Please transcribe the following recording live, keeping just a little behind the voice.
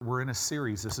we're in a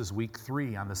series. This is week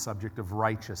 3 on the subject of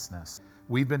righteousness.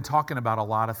 We've been talking about a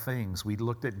lot of things. We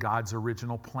looked at God's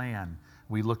original plan.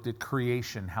 We looked at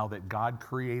creation, how that God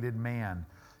created man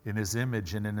in his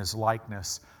image and in his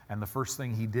likeness. And the first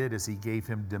thing he did is he gave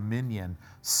him dominion,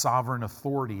 sovereign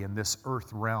authority in this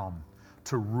earth realm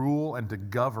to rule and to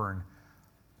govern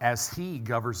as he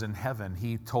governs in heaven.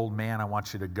 He told man, I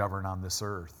want you to govern on this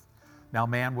earth. Now,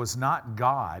 man was not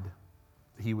God.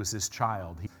 He was his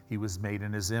child. He was made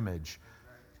in his image.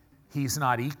 He's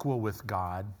not equal with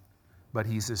God, but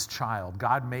he's his child.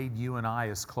 God made you and I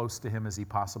as close to him as he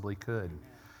possibly could.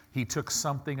 He took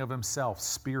something of himself,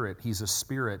 spirit. He's a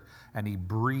spirit, and he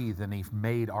breathed, and he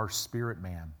made our spirit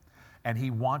man. And he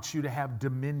wants you to have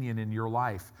dominion in your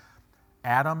life.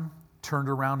 Adam turned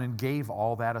around and gave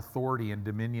all that authority and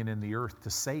dominion in the earth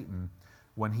to Satan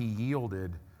when he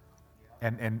yielded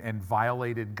and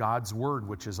violated God's word,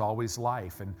 which is always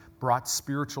life, and brought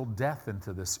spiritual death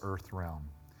into this earth realm.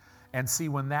 And see,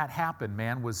 when that happened,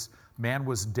 man was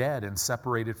dead and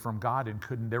separated from God,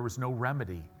 and there was no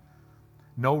remedy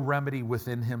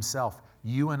within himself.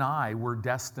 You and I were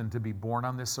destined to be born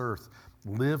on this earth,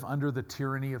 live under the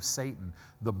tyranny of Satan,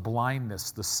 the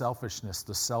blindness, the selfishness,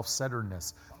 the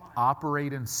self-centeredness,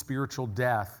 operate in spiritual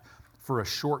death for a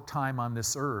short time on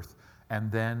this earth, and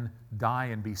then die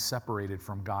and be separated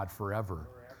from God forever.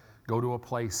 Go to a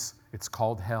place, it's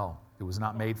called hell. It was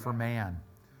not made for man.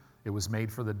 It was made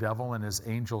for the devil and his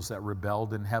angels that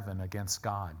rebelled in heaven against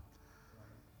God.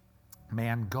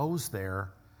 Man goes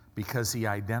there because he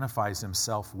identifies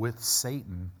himself with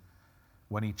Satan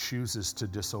when he chooses to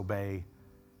disobey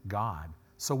God.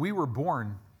 So we were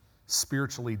born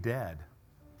spiritually dead.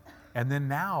 And then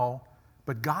now,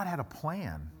 but God had a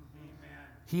plan.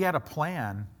 He had a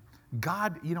plan.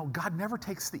 God never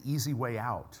takes the easy way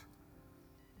out.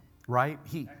 Right?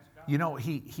 He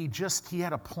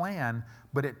had a plan,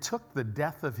 but it took the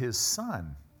death of his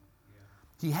son.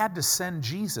 He had to send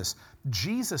Jesus.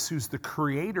 Jesus, who's the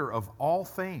creator of all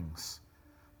things,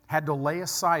 had to lay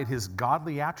aside his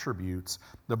godly attributes.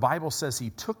 The Bible says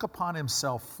he took upon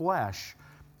himself flesh,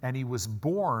 and he was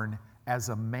born as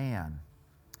a man.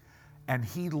 And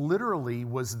he literally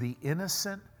was the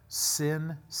innocent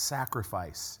sin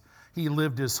sacrifice. He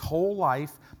lived his whole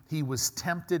life. He was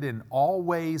tempted in all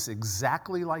ways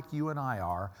exactly like you and I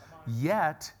are,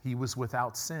 yet he was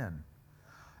without sin.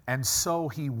 And so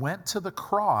he went to the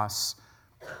cross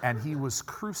and he was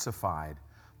crucified.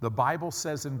 The Bible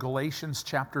says in Galatians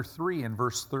chapter 3 and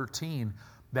verse 13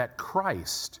 that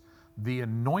Christ, the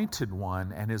anointed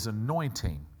one, and his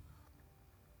anointing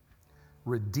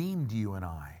redeemed you and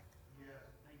I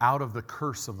out of the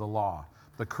curse of the law.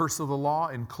 The curse of the law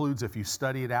includes, if you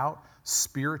study it out,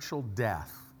 spiritual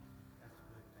death,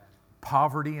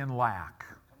 poverty and lack,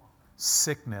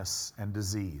 sickness and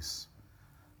disease.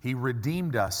 He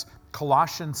redeemed us.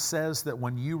 Colossians says that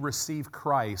when you receive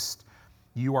Christ,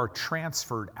 you are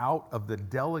transferred out of the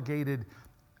delegated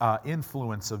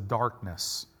influence of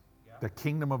darkness, the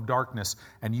kingdom of darkness,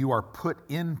 and you are put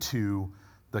into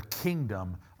the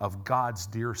kingdom of God's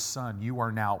dear Son. You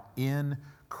are now in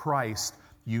Christ.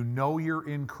 You know you're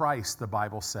in Christ, the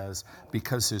Bible says,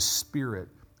 because his Spirit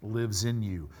lives in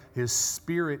you. His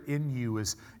Spirit in you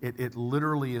it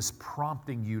literally is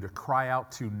prompting you to cry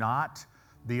out to not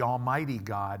the Almighty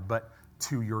God, but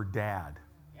to your dad,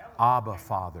 Abba,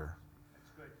 Father.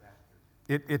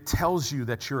 It tells you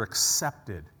that you're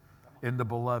accepted in the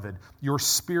beloved. Your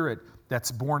spirit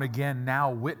that's born again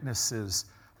now witnesses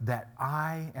that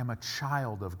I am a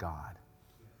child of God.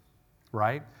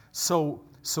 Right? So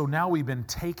now we've been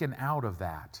taken out of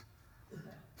that.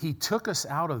 He took us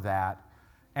out of that.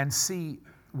 And see,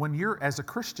 when you're, as a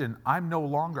Christian, I no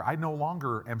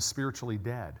longer am spiritually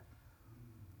dead.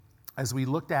 As we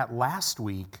looked at last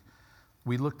week,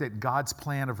 we looked at God's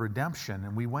plan of redemption,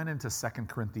 and we went into 2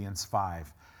 Corinthians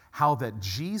 5, how that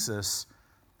Jesus,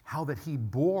 how that he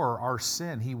bore our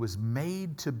sin. He was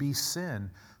made to be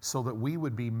sin so that we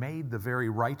would be made the very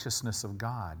righteousness of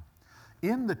God.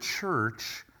 In the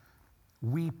church,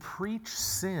 we preach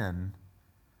sin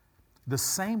the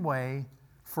same way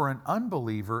for an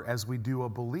unbeliever as we do a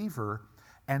believer.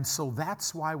 And so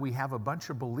that's why we have a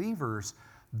bunch of believers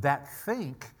that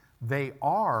think they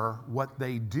are what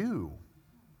they do.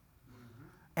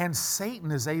 And Satan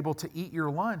is able to eat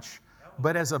your lunch.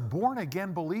 But as a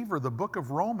born-again believer, the book of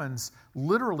Romans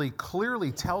literally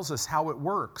clearly tells us how it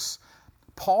works.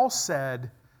 Paul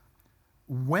said,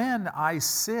 when I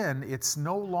sin, it's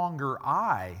no longer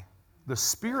I, the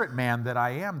spirit man that I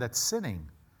am, that's sinning.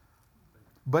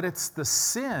 But it's the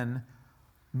sin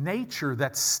nature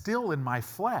that's still in my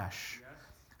flesh.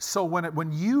 So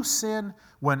when you sin,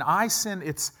 when I sin,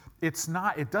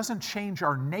 it doesn't change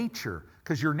our nature,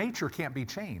 because your nature can't be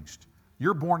changed.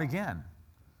 You're born again.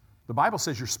 The Bible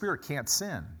says your spirit can't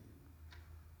sin.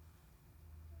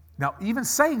 Now, even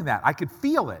saying that, I could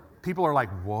feel it. People are like,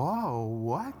 whoa,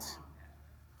 what?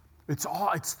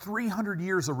 It's 300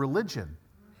 years of religion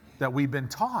that we've been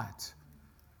taught.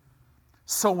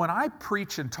 So when I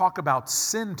preach and talk about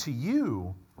sin to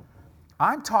you,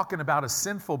 I'm talking about a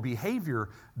sinful behavior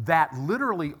that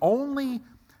literally only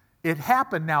it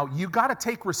happened. Now, you got to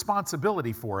take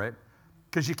responsibility for it,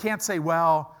 because you can't say,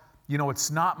 well,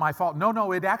 it's not my fault.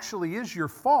 No, it actually is your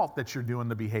fault that you're doing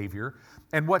the behavior.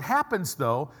 And what happens,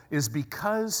 though, is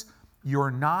because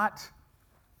you're not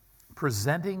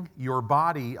presenting your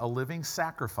body a living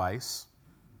sacrifice,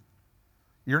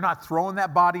 you're not throwing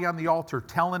that body on the altar,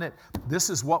 telling it, this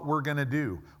is what we're going to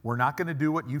do. We're not going to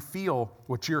do what you feel,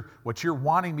 what you're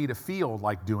wanting me to feel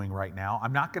like doing right now.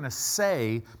 I'm not going to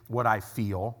say what I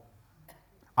feel.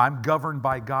 I'm governed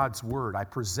by God's word. I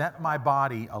present my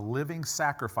body a living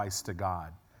sacrifice to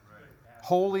God,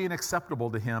 holy and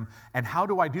acceptable to Him. And how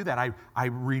do I do that? I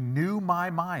renew my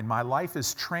mind. My life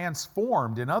is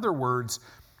transformed. In other words,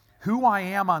 who I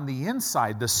am on the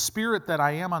inside, the spirit that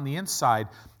I am on the inside,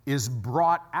 is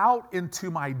brought out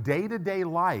into my day-to-day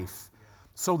life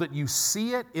so that you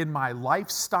see it in my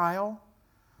lifestyle.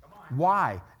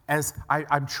 Why? As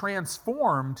I'm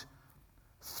transformed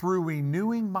through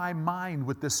renewing my mind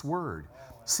with this word.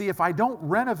 See, if I don't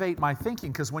renovate my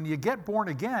thinking, because when you get born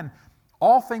again,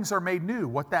 all things are made new.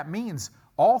 What that means,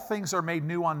 all things are made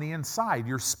new on the inside.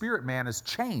 Your spirit man is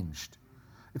changed.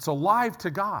 It's alive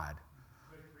to God.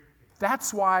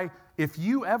 That's why if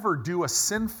you ever do a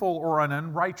sinful or an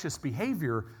unrighteous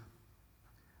behavior,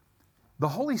 the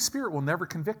Holy Spirit will never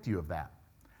convict you of that.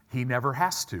 He never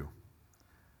has to.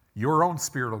 Your own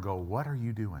spirit will go, what are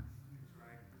you doing?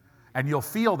 And you'll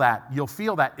feel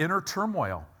that inner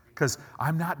turmoil, because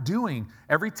I'm not doing,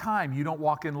 every time you don't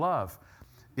walk in love,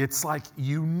 it's like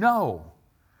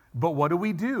But what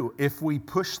do? If we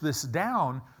push this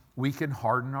down, we can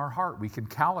harden our heart. We can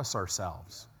callous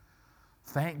ourselves.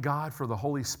 Thank God for the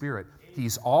Holy Spirit.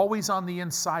 He's always on the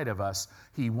inside of us.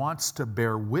 He wants to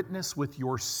bear witness with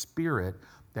your spirit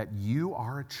that you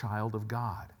are a child of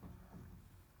God.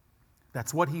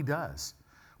 That's what He does.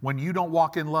 When you don't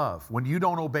walk in love, when you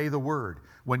don't obey the Word,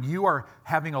 when you are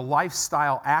having a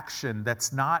lifestyle action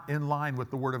that's not in line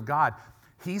with the Word of God,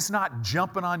 He's not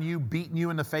jumping on you, beating you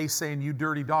in the face, saying, you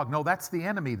dirty dog. No, that's the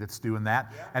enemy that's doing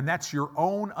that. Yeah. And that's your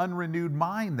own unrenewed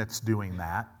mind that's doing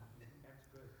that.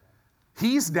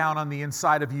 He's down on the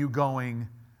inside of you going,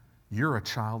 you're a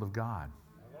child of God.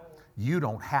 You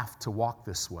don't have to walk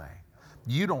this way.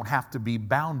 You don't have to be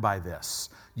bound by this.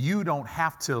 You don't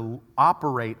have to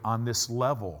operate on this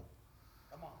level.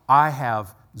 I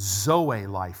have Zoe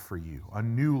life for you, a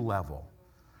new level.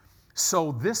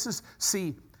 So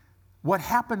see, what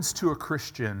happens to a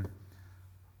Christian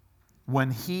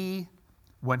when he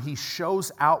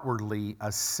shows outwardly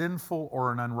a sinful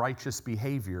or an unrighteous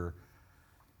behavior,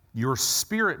 your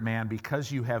spirit man,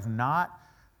 because you have not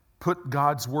put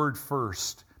God's word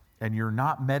first, and you're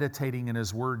not meditating in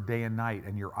His word day and night,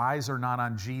 and your eyes are not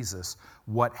on Jesus,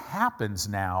 what happens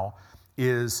now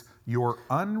is your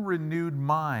unrenewed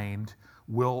mind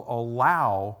will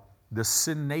allow the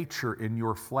sin nature in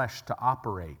your flesh to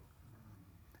operate.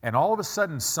 And all of a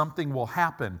sudden something will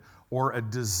happen, or a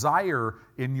desire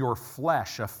in your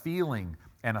flesh, a feeling,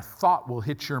 and a thought will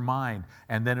hit your mind,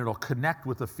 and then it'll connect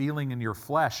with a feeling in your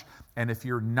flesh. And if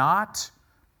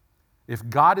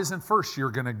God isn't first,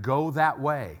 you're going to go that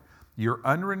way. Your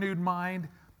unrenewed mind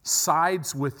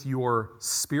sides with your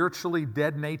spiritually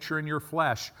dead nature in your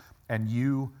flesh, and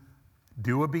you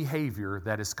do a behavior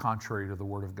that is contrary to the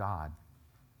Word of God.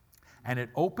 And it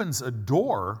opens a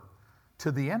door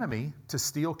to the enemy to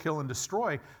steal, kill, and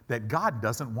destroy that God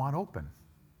doesn't want open.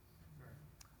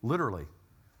 Literally.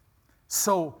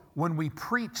 So when we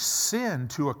preach sin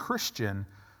to a Christian,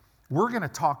 we're going to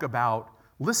talk about,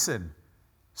 listen,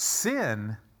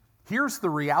 sin, here's the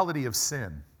reality of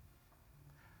sin.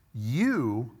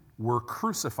 You were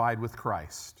crucified with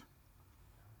Christ.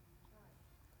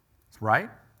 Right?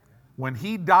 When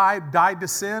He died to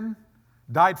sin,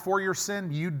 died for your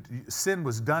sin, sin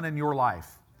was done in your life.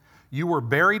 You were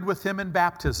buried with Him in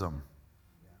baptism.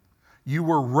 You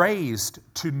were raised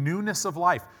to newness of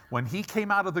life. When He came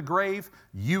out of the grave,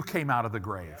 you came out of the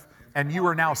grave. And you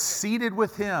are now seated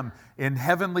with Him in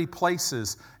heavenly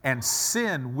places, and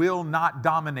sin will not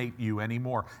dominate you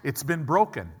anymore. It's been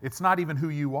broken. It's not even who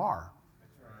you are.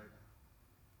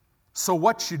 So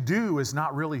what you do is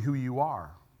not really who you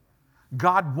are.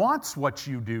 God wants what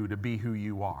you do to be who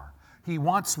you are. He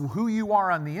wants who you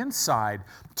are on the inside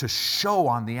to show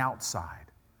on the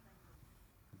outside.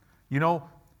 You know,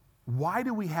 why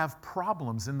do we have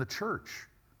problems in the church?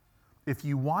 If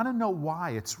you want to know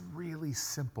why, it's really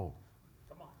simple.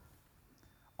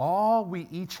 All we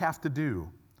each have to do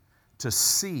to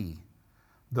see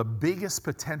the biggest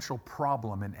potential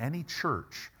problem in any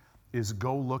church is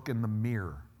go look in the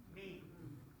mirror.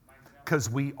 Because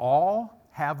we all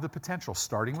have the potential,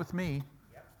 starting with me.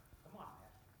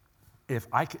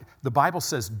 The Bible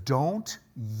says, don't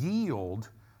yield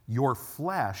your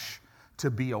flesh to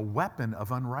be a weapon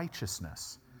of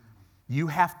unrighteousness. You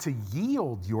have to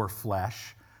yield your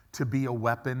flesh to be a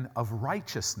weapon of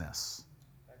righteousness.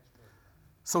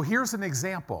 So here's an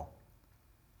example.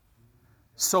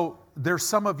 So there's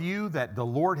some of you that the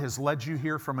Lord has led you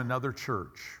here from another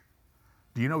church.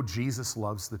 Do you know Jesus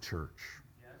loves the church?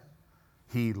 Yes.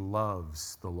 He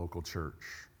loves the local church.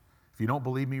 If you don't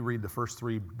believe me, read the first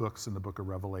 3 books in the book of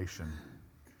Revelation.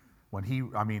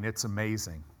 It's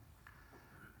amazing.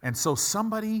 And so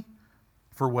somebody,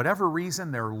 for whatever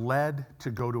reason, they're led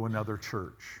to go to another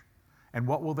church. And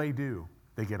what will they do?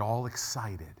 They get all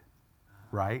excited,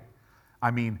 right?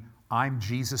 I'm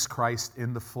Jesus Christ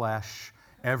in the flesh.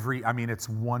 It's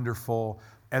wonderful.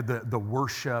 The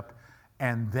worship.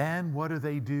 And then what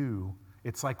do?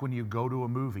 It's like when you go to a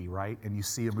movie, right? And you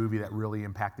see a movie that really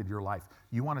impacted your life.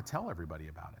 You want to tell everybody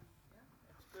about it.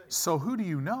 So who do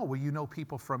you know? Well, you know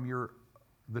people from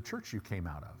the church you came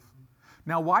out of.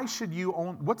 Now, why should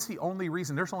what's the only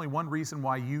reason? There's only one reason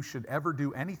why you should ever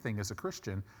do anything as a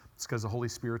Christian. It's because the Holy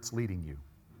Spirit's leading you.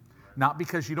 Not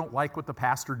because you don't like what the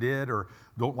pastor did or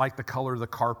don't like the color of the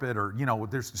carpet or,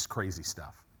 there's just crazy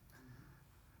stuff.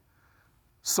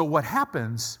 So what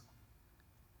happens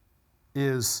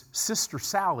is Sister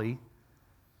Sally,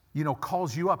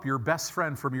 calls you up, your best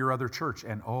friend from your other church,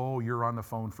 and you're on the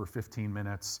phone for 15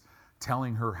 minutes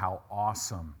telling her how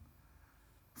awesome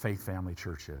Faith Family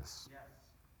Church is. Yes.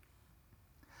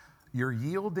 You're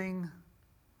yielding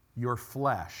your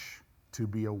flesh to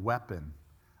be a weapon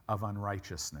of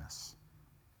unrighteousness.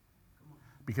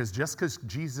 Because just because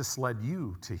Jesus led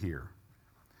you to here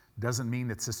doesn't mean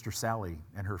that Sister Sally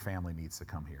and her family needs to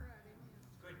come here.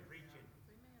 Good preaching.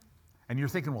 And you're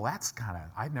thinking, well, that's kind of,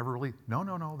 I'd never really,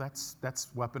 no, that's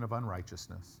weapon of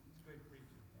unrighteousness. Good preaching.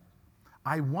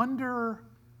 I wonder,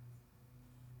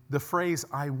 the phrase,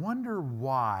 I wonder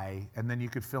why, and then you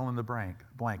could fill in the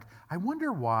blank. I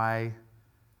wonder why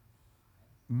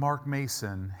Mark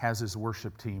Mason has his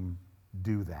worship team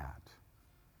do that,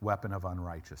 weapon of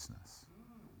unrighteousness.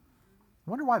 I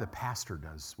wonder why the pastor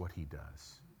does what he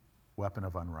does, weapon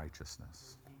of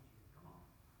unrighteousness.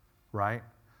 Right?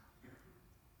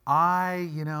 I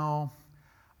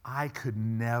could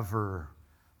never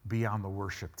be on the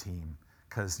worship team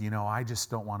because, I just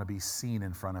don't want to be seen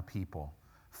in front of people.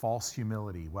 False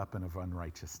humility, weapon of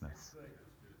unrighteousness.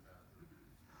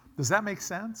 Does that make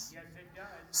sense? Yes, it does.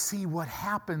 See, what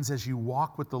happens as you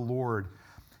walk with the Lord,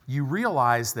 you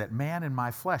realize that, man, in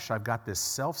my flesh, I've got this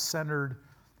self-centered,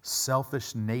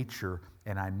 selfish nature,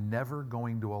 and I'm never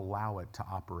going to allow it to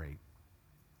operate.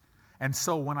 And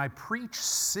so when I preach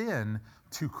sin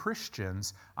to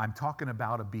Christians, I'm talking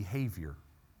about a behavior.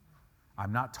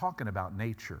 I'm not talking about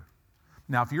nature.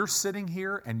 Now, if you're sitting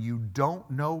here and you don't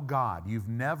know God, you've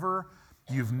never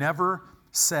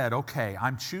said, okay,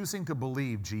 I'm choosing to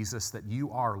believe, Jesus, that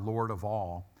you are Lord of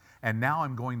all, and now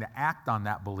I'm going to act on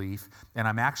that belief, and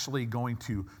I'm actually going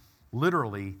to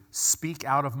literally speak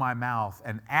out of my mouth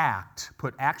and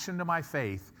put action to my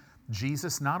faith.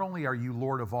 Jesus, not only are you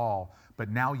Lord of all, but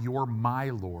now you're my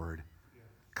Lord.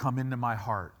 Come into my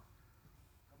heart.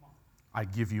 I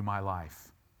give you my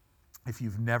life. If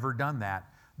you've never done that,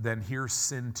 then here's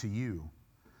sin to you.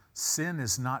 Sin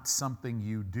is not something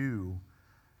you do.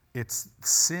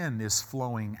 Sin is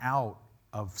flowing out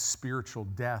of spiritual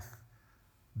death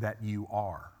that you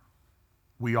are.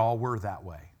 We all were that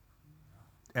way.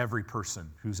 Every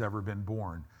person who's ever been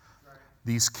born.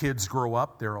 These kids grow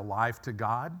up, they're alive to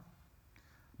God,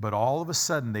 but all of a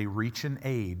sudden they reach an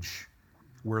age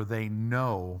where they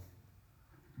know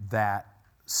that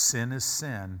sin is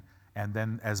sin. And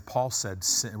then, as Paul said,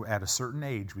 sin, at a certain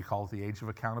age, we call it the age of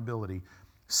accountability,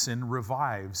 sin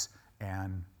revives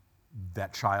and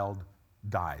that child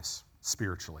dies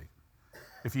spiritually.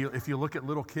 If you look at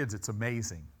little kids, it's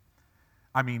amazing.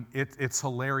 It's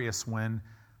hilarious when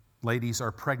ladies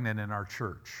are pregnant in our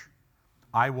church.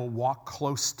 I will walk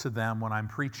close to them when I'm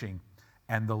preaching,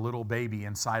 and the little baby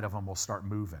inside of them will start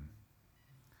moving.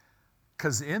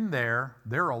 Because in there,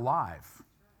 they're alive.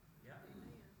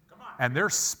 And their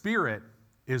spirit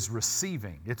is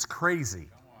receiving. It's crazy.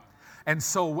 And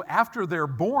so after they're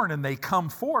born and they come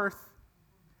forth,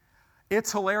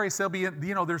 It's hilarious. They'll be,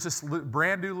 there's this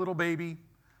brand new little baby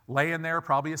laying there,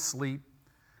 probably asleep.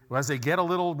 As they get a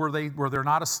little where they're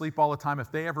not asleep all the time, if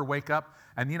they ever wake up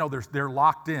and they're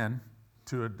locked in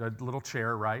to a little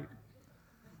chair, right?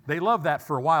 They love that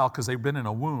for a while because they've been in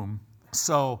a womb.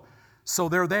 So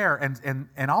they're there, and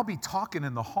I'll be talking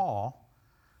in the hall,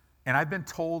 and I've been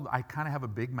told I kind of have a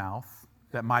big mouth,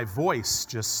 that my voice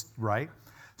just, right?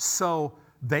 So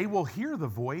they will hear the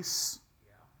voice.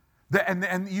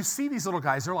 And you see these little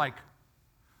guys,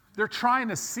 they're trying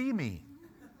to see me.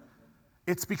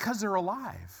 It's because they're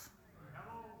alive.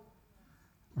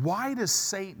 Why does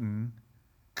Satan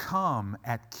come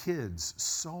at kids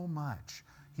so much?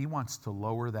 He wants to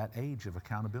lower that age of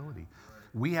accountability.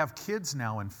 We have kids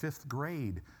now in 5th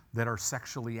grade that are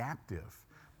sexually active.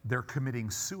 They're committing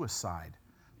suicide.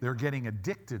 They're getting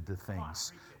addicted to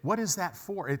things. What is that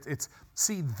for?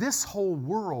 See, this whole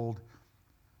world,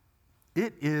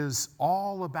 it is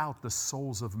all about the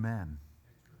souls of men.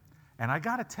 And I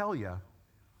got to tell you,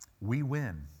 we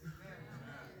win.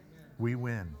 We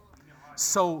win.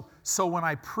 So when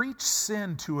I preach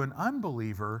sin to an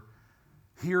unbeliever,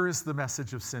 here is the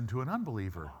message of sin to an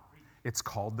unbeliever. It's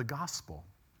called the gospel.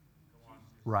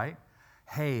 Right?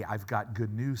 Hey, I've got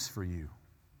good news for you.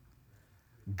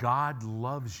 God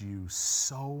loves you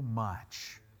so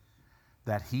much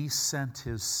that He sent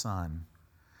His Son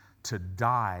to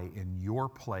die in your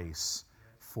place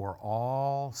for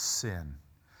all sin.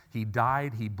 He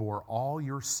died, He bore all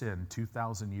your sin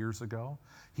 2,000 years ago.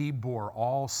 He bore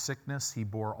all sickness, He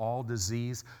bore all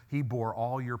disease, He bore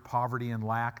all your poverty and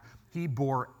lack. He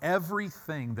bore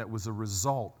everything that was a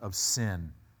result of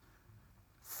sin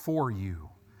for you.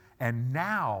 And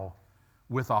now,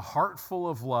 with a heart full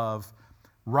of love,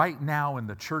 right now in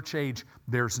the church age,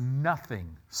 there's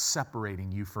nothing separating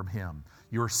you from Him.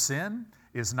 Your sin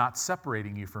is not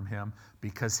separating you from Him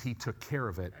because He took care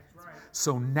of it. Right.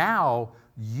 So now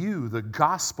the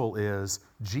gospel is,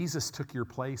 Jesus took your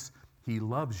place. He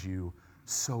loves you,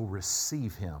 so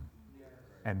receive Him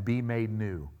and be made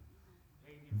new.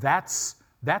 That's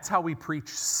how we preach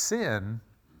sin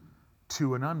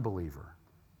to an unbeliever.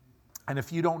 And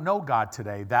if you don't know God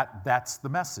today, that's the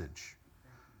message.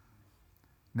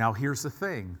 Now here's the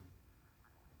thing.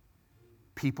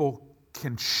 People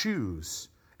can choose.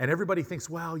 And everybody thinks,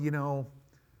 well,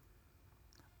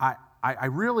 I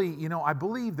really, I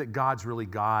believe that God's really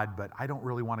God, but I don't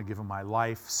really want to give Him my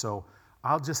life, so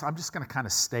I'm just going to kind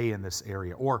of stay in this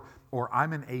area. Or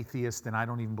I'm an atheist and I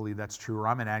don't even believe that's true. Or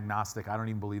I'm an agnostic, I don't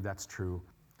even believe that's true.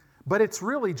 But it's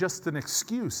really just an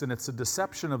excuse, and it's a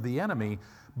deception of the enemy,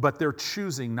 but they're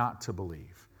choosing not to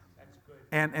believe. That's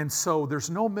good. And so there's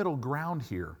no middle ground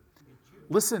here.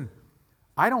 Listen,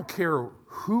 I don't care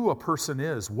who a person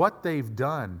is, what they've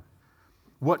done,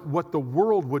 what the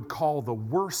world would call the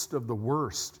worst of the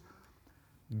worst.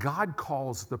 God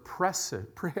calls the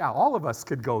all of us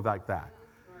could go like that.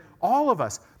 All of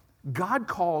us. God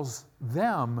calls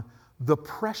them the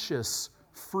precious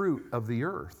fruit of the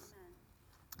earth.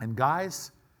 And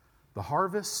guys, the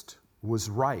harvest was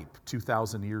ripe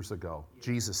 2,000 years ago.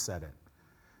 Jesus said it.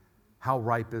 How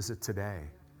ripe is it today?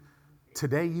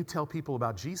 Today you tell people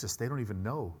about Jesus, they don't even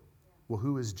know, well,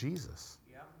 who is Jesus?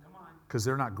 Because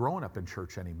they're not growing up in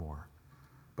church anymore.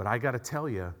 But I got to tell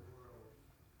you,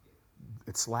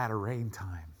 it's latter rain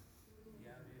time.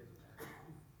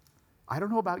 I don't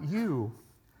know about you.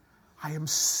 I am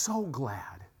so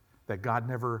glad that God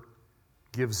never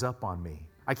gives up on me.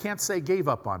 I can't say gave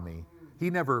up on me. He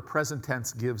never, present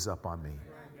tense, gives up on me.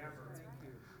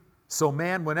 So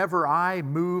man, whenever I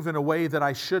move in a way that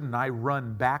I shouldn't, I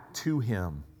run back to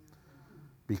Him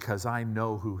because I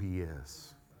know who He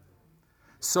is.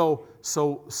 So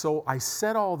I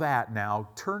said all that now.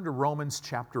 Turn to Romans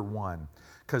chapter 1,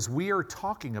 because we are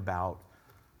talking about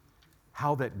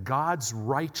how that God's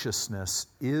righteousness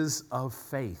is of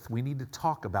faith. We need to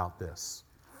talk about this.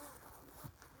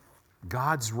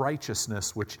 God's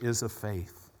righteousness, which is of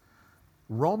faith.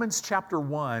 Romans chapter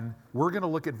 1, we're going to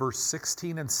look at verse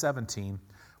 16 and 17.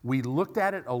 We looked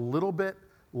at it a little bit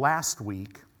last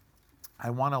week. I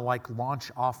want to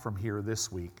launch off from here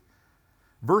this week.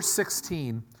 Verse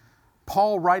 16,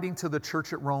 Paul writing to the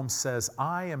church at Rome says,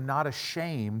 I am not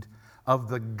ashamed of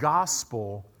the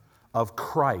gospel of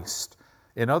Christ.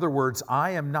 In other words,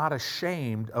 I am not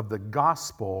ashamed of the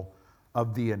gospel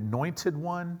of the Anointed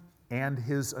One and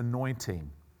His anointing.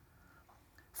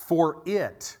 For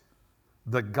it,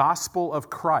 the gospel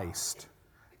of Christ,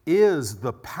 is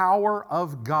the power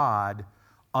of God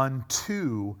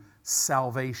unto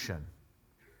salvation.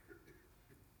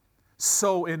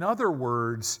 So, in other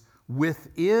words,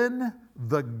 within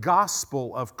the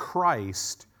gospel of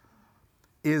Christ,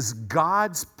 is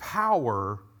God's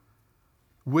power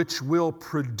which will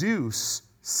produce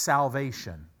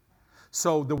salvation.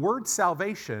 So the word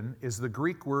salvation is the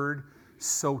Greek word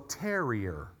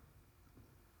soterier.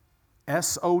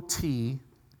 S-O-T-E-R-I-E-R.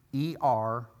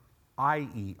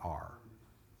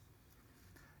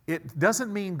 It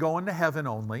doesn't mean going to heaven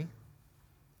only.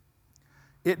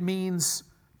 It means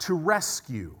to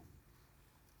rescue,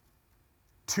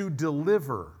 to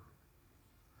deliver.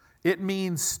 It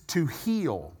means to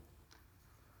heal.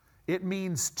 It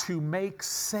means to make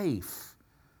safe,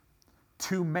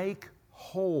 to make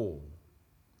whole.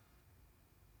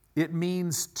 It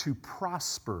means to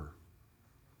prosper.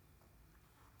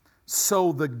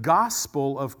 So the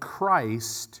gospel of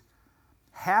Christ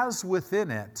has within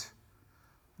it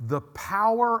the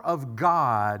power of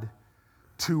God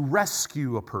to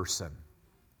rescue a person,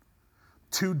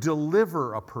 to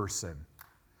deliver a person,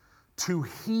 to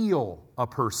heal a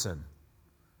person,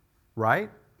 right?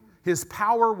 His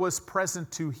power was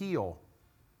present to heal,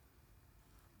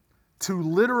 to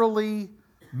literally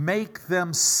make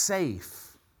them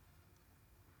safe.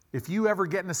 If you ever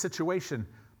get in a situation,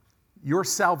 your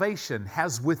salvation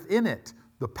has within it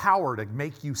the power to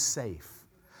make you safe,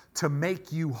 to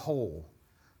make you whole,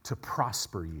 to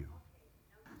prosper you.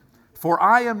 For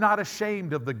I am not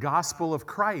ashamed of the gospel of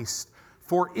Christ,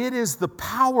 for it is the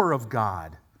power of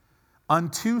God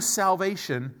unto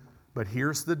salvation, but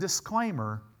here's the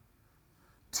disclaimer,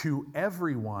 to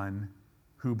everyone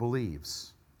who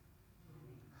believes.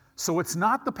 So it's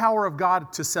not the power of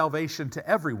God to salvation to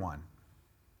everyone.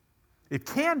 It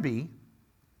can be,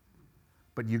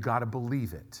 but you got to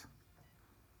believe it.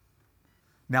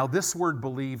 Now, this word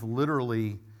believe,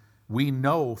 literally, we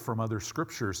know from other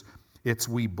scriptures, it's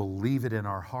we believe it in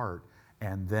our heart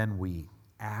and then we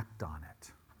act on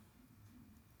it.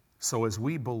 So as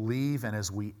we believe and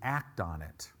as we act on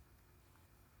it,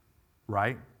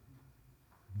 right,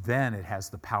 then it has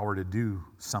the power to do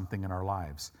something in our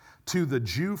lives. To the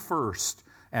Jew first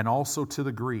and also to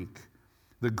the Greek.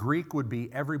 The Greek would be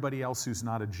everybody else who's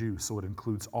not a Jew, so it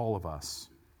includes all of us.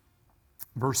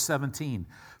 Verse 17,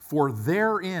 for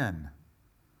therein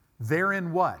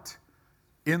what?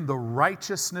 In the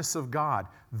righteousness of God.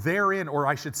 Therein, or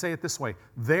I should say it this way,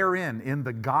 therein, in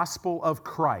the gospel of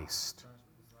Christ.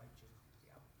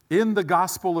 In the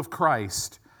gospel of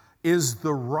Christ is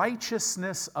the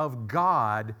righteousness of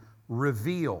God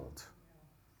revealed.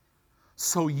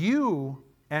 So you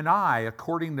and I,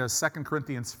 according to 2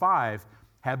 Corinthians 5,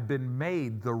 have been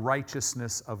made the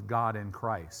righteousness of God in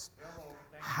Christ.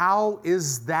 How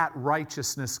is that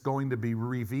righteousness going to be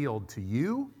revealed to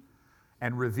you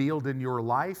and revealed in your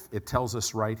life? It tells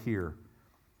us right here.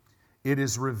 It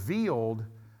is revealed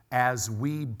as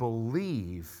we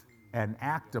believe and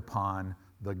act upon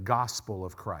the gospel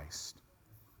of Christ.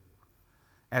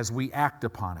 As we act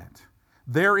upon it.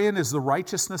 Therein is the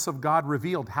righteousness of God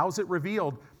revealed. How's it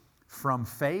revealed? From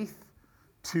faith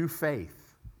to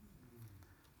faith.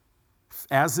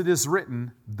 As it is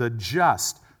written, the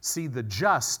just. See, the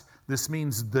just, this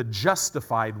means the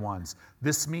justified ones.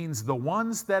 This means the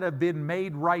ones that have been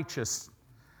made righteous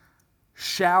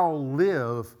shall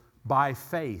live by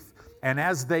faith. And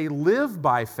as they live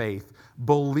by faith,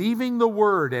 believing the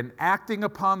word and acting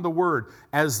upon the word,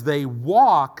 as they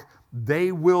walk,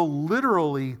 they will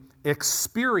literally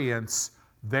experience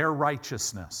their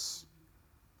righteousness.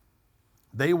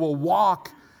 They will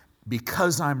walk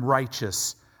because I'm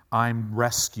righteous, I'm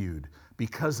rescued.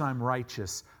 Because I'm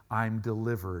righteous, I'm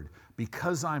delivered.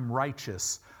 Because I'm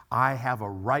righteous, I have a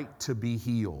right to be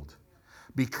healed.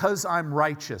 Because I'm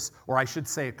righteous, or I should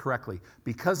say it correctly,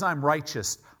 because I'm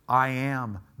righteous, I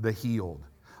am the healed.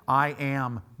 I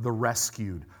am the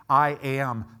rescued. I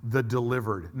am the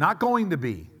delivered. Not going to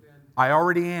be. I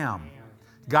already am.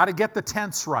 Got to get the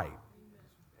tense right.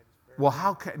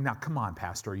 Well, now come on,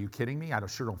 Pastor, are you kidding me? I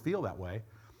sure don't feel that way.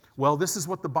 Well, this is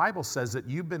what the Bible says, that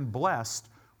you've been blessed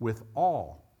with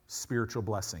all spiritual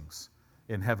blessings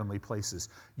in heavenly places.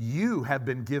 You have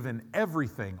been given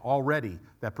everything already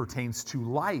that pertains to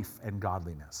life and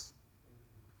godliness.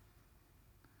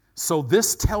 So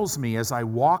this tells me as I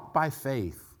walk by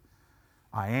faith,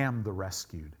 I am the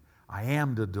rescued. I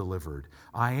am the delivered.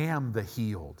 I am the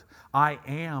healed. I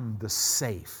am the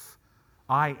safe.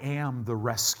 I am the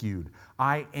rescued.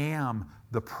 I am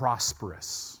the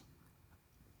prosperous.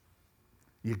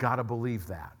 You got to believe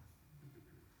that.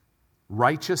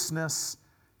 Righteousness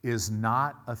is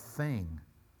not a thing.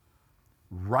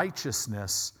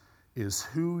 Righteousness is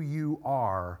who you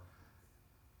are,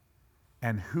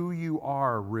 and who you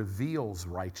are reveals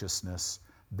righteousness,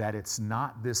 that it's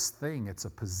not this thing, it's a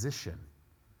position.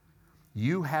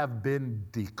 You have been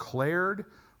declared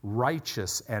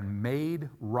righteous and made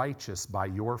righteous by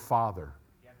your Father.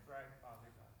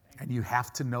 And you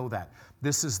have to know that.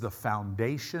 This is the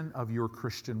foundation of your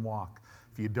Christian walk.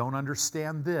 If you don't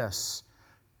understand this,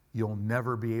 you'll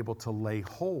never be able to lay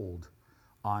hold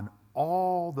on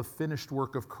all the finished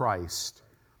work of Christ,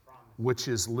 which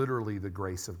is literally the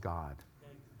grace of God.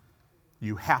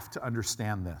 You have to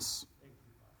understand this.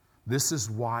 This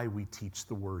is why we teach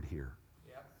the Word here.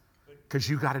 Because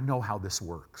you got to know how this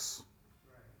works.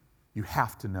 You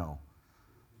have to know.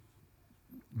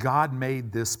 God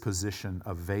made this position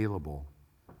available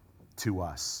to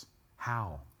us.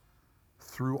 How?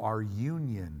 Through our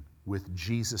union with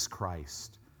Jesus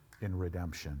Christ in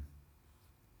redemption.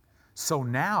 So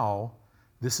now,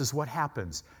 this is what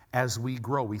happens as we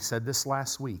grow. We said this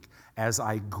last week. As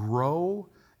I grow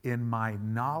in my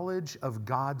knowledge of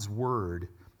God's Word,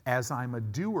 as I'm a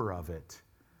doer of it,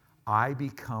 I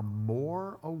become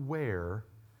more aware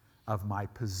of my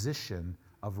position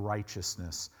of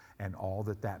righteousness and all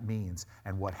that that means.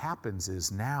 And what happens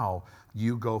is now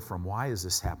you go from, why is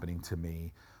this happening to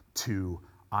me, to,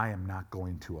 I am not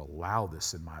going to allow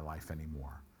this in my life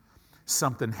anymore.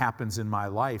 Something happens in my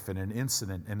life in an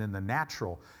incident, and in the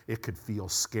natural, it could feel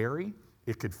scary.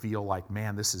 It could feel like,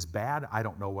 man, this is bad. I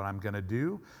don't know what I'm going to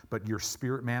do. But your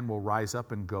spirit man will rise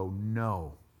up and go,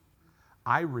 no,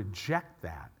 I reject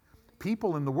that.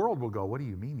 People in the world will go, what do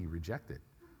you mean you reject it?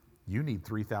 You need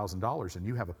 $3,000 and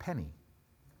you have a penny.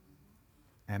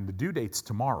 And the due date's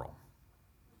tomorrow.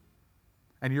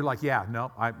 And you're like, yeah,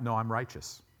 no, I'm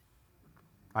righteous.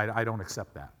 I don't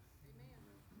accept that.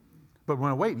 But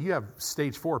when wait, you have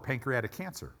stage 4 pancreatic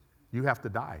cancer. You have to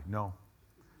die. No.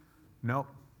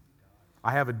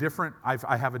 I have a different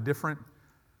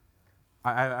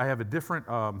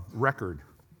record.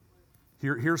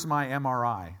 Here's my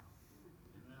MRI.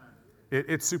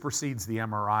 It supersedes the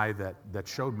MRI that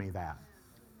showed me that.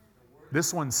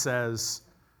 This one says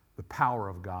the power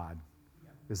of God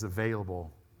is available.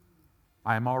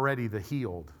 I am already the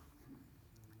healed.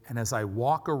 And as I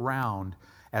walk around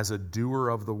as a doer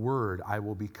of the Word, I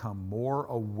will become more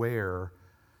aware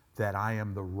that I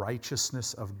am the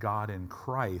righteousness of God in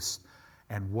Christ.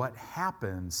 And what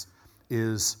happens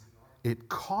is it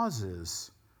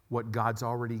causes what God's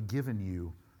already given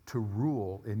you to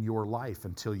rule in your life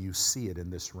until you see it in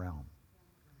this realm.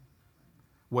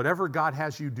 Whatever God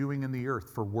has you doing in the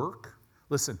earth for work,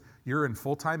 listen, you're in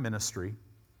full-time ministry.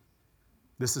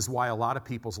 This is why a lot of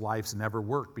people's lives never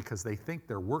work, because they think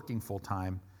they're working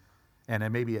full-time, and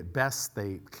then maybe at best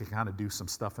they can kind of do some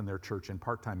stuff in their church in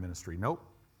part-time ministry. Nope.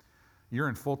 You're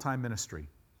in full-time ministry.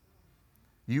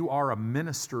 You are a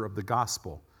minister of the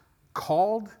gospel,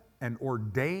 called and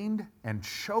ordained and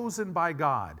chosen by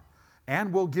God,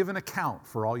 and will give an account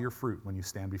for all your fruit when you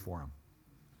stand before Him.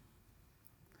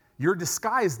 You're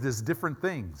disguised as different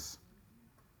things.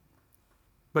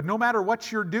 But no matter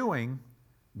what you're doing,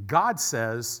 God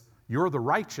says, you're the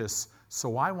righteous,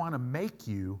 so I want to make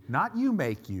you, not you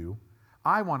make you,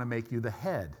 I want to make you the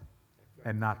head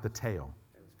and not the tail.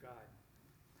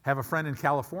 Have a friend in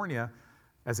California,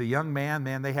 as a young man,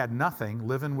 they had nothing,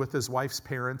 living with his wife's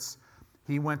parents.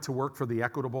 He went to work for the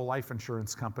Equitable Life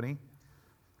Insurance Company.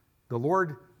 The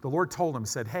Lord told him,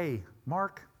 said, hey,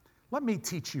 Mark, let me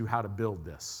teach you how to build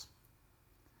this.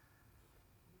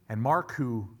 And Mark,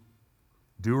 who,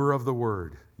 doer of the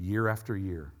Word, year after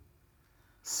year,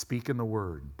 speaking the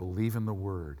Word, believing the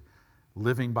Word,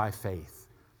 living by faith,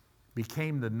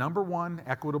 became the #1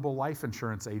 Equitable Life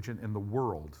Insurance agent in the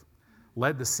world,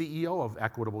 led the CEO of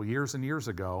Equitable years and years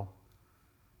ago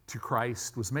to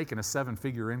Christ, was making a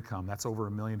 7-figure income. That's over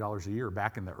 $1 million a year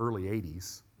back in the early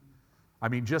 80s. I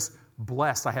mean, just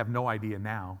blessed. I have no idea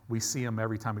now. We see him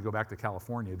every time we go back to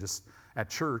California, just at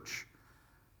church.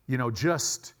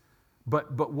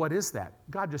 But what is that?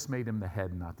 God just made him the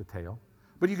head, not the tail.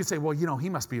 But you could say, well, he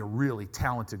must be a really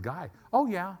talented guy. Oh,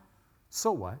 yeah.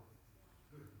 So what?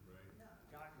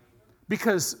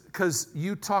 Because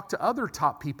you talk to other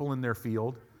top people in their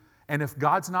field, and if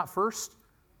God's not first,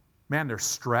 man, they're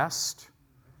stressed,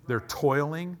 they're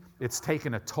toiling, it's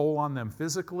taking a toll on them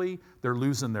physically, they're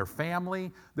losing their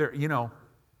family,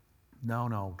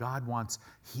 no, God wants,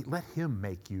 let Him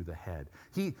make you the head.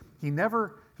 He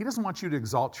doesn't want you to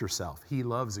exalt yourself. He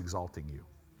loves exalting you.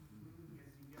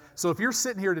 So if you're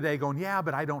sitting here today going, yeah,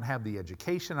 but I don't have the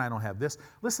education, I don't have this.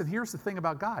 Listen, here's the thing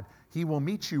about God. He will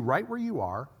meet you right where you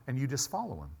are, and you just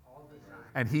follow Him.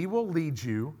 And He will lead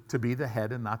you to be the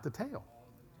head and not the tail.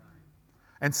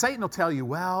 And Satan will tell you,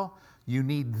 well, you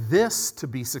need this to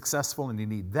be successful, and you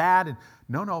need that. And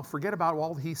no, forget about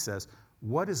all he says.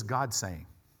 What is God saying?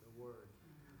 The Word.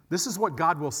 This is what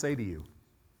God will say to you.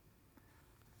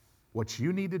 What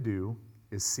you need to do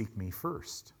is seek me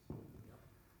first.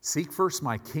 Seek first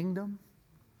my kingdom.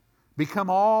 Become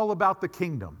all about the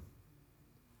kingdom.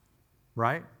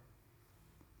 Right?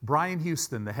 Brian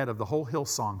Houston, the head of the whole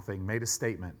Hillsong thing, made a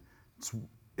statement.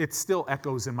 It still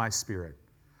echoes in my spirit.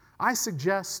 I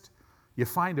suggest you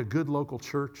find a good local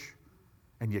church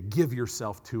and you give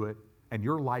yourself to it, and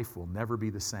your life will never be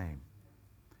the same.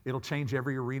 It'll change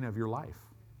every arena of your life.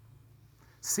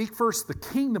 Seek first the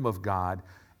kingdom of God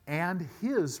and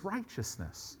His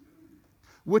righteousness,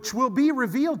 which will be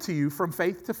revealed to you from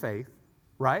faith to faith,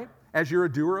 right? As you're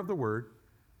a doer of the word.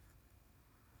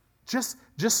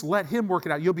 Just let Him work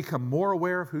it out. You'll become more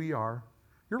aware of who you are.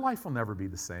 Your life will never be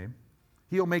the same.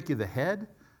 He'll make you the head,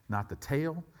 not the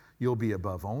tail. You'll be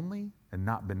above only and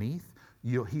not beneath.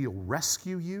 He'll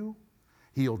rescue you.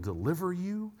 He'll deliver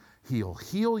you. He'll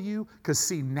heal you. Because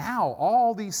see, now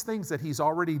all these things that He's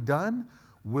already done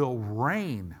will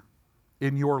reign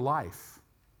in your life.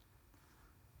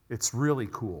 It's really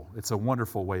cool. It's a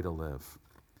wonderful way to live.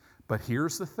 But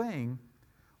here's the thing.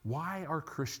 Why are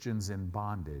Christians in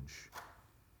bondage?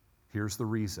 Here's the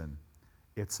reason.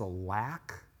 It's a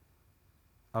lack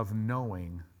of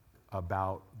knowing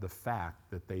about the fact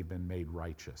that they've been made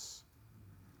righteous.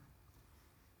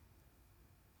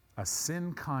 A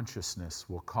sin consciousness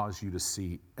will cause you to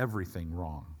see everything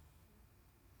wrong.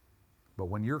 But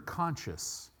when you're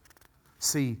conscious,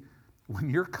 when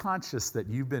you're conscious that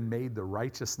you've been made the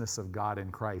righteousness of God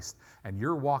in Christ, and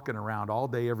you're walking around all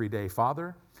day, every day,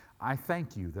 Father, I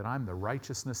thank you that I'm the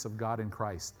righteousness of God in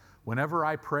Christ. Whenever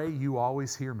I pray, you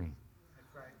always hear me.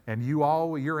 And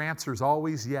your answer is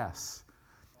always yes.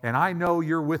 And I know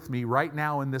you're with me right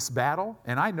now in this battle,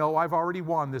 and I know I've already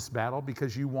won this battle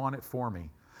because you won it for me.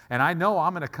 And I know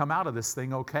I'm going to come out of this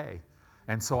thing okay.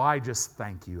 And so I just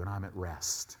thank you, and I'm at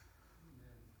rest.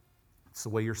 It's the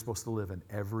way you're supposed to live in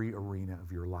every arena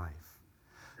of your life.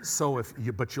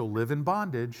 But you'll live in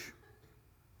bondage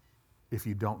if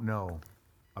you don't know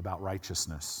about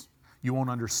righteousness. You won't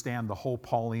understand the whole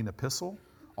Pauline epistle,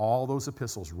 all those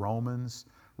epistles, Romans,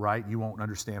 right? You won't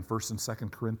understand 1st and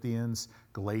 2nd Corinthians,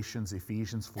 Galatians,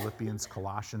 Ephesians, Philippians,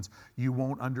 Colossians. You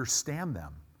won't understand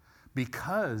them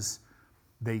because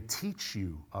they teach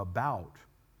you about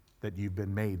that you've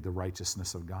been made the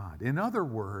righteousness of God. In other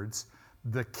words,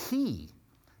 the key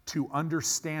to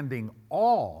understanding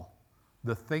all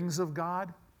the things of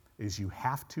God is you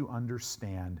have to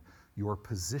understand your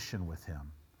position with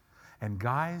Him. And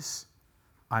guys,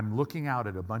 I'm looking out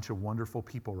at a bunch of wonderful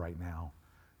people right now.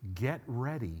 Get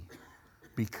ready,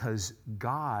 because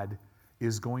God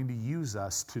is going to use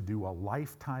us to do a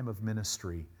lifetime of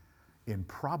ministry in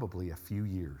probably a few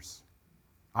years.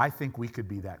 I think we could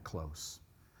be that close.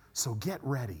 So get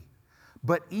ready.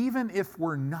 But even if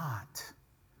we're not,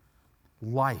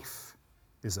 life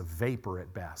is a vapor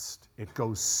at best. It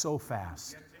goes so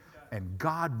fast. And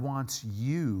God wants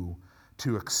you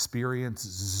to experience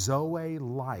Zoe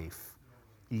life,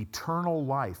 eternal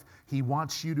life. He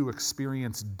wants you to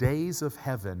experience days of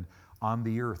heaven on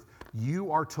the earth.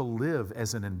 You are to live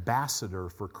as an ambassador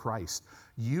for Christ.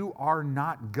 You are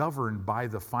not governed by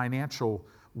the financial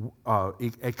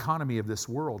economy of this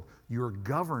world. You're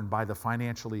governed by the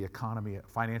financial economy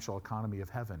of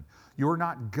heaven. You're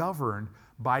not governed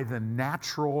by the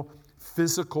natural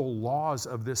physical laws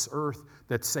of this earth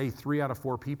that say 3 out of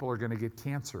 4 people are going to get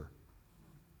cancer.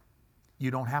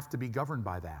 You don't have to be governed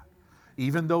by that.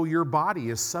 Even though your body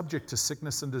is subject to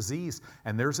sickness and disease,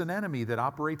 and there's an enemy that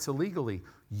operates illegally,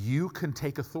 you can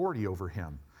take authority over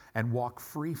him and walk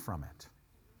free from it.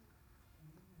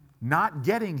 Not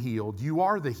getting healed, you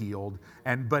are the healed.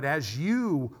 But as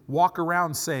you walk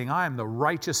around saying, I am the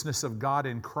righteousness of God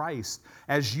in Christ,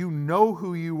 as you know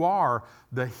who you are,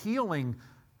 the healing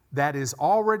that has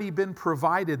already been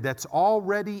provided, that's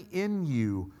already in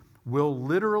you, will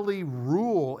literally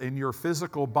rule in your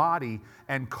physical body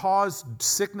and cause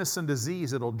sickness and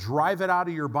disease. It'll drive it out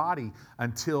of your body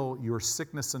until you're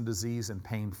sickness and disease and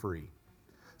pain-free.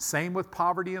 Same with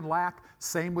poverty and lack,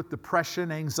 same with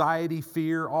depression, anxiety,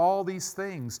 fear, all these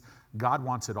things. God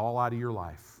wants it all out of your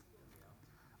life.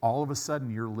 All of a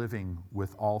sudden, you're living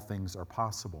with all things are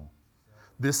possible.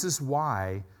 This is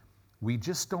why we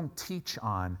just don't teach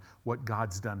on what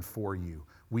God's done for you.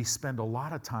 We spend a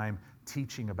lot of time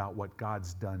teaching about what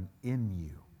God's done in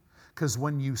you. Because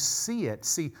when you see it,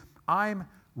 I'm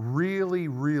really,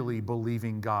 really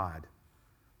believing God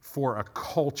for a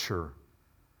culture.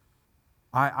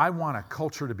 I want a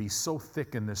culture to be so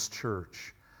thick in this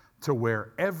church to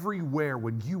where everywhere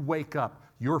when you wake up,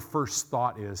 your first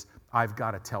thought is, I've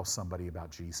got to tell somebody about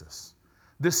Jesus.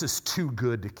 This is too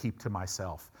good to keep to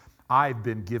myself. I've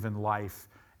been given life,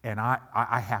 and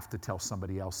I have to tell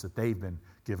somebody else that they've been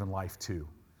given life to.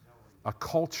 A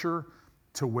culture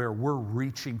to where we're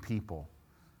reaching people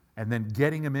and then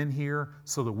getting them in here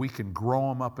so that we can grow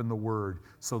them up in the Word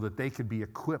so that they could be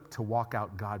equipped to walk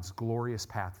out God's glorious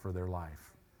path for their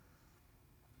life.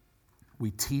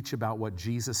 We teach about what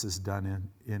Jesus has done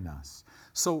in us.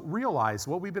 So realize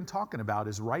what we've been talking about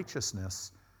is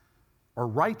righteousness, or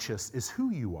righteous is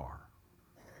who you are.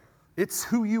 It's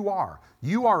who you are.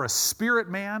 You are a spirit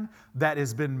man that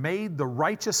has been made the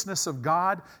righteousness of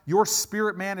God. Your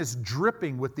spirit man is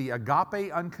dripping with the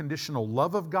agape, unconditional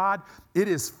love of God. It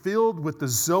is filled with the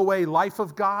Zoe life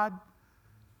of God.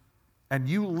 And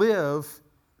you live,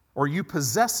 or you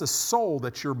possess a soul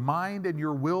that's your mind and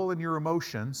your will and your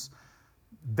emotions.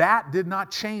 That did not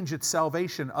change its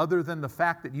salvation other than the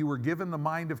fact that you were given the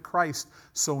mind of Christ.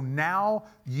 So now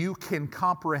you can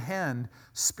comprehend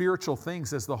spiritual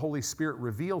things as the Holy Spirit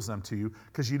reveals them to you,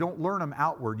 because you don't learn them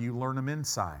outward, you learn them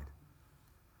inside.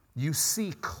 You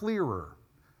see clearer.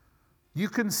 You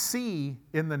can see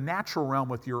in the natural realm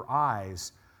with your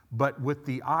eyes, but with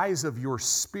the eyes of your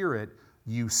spirit,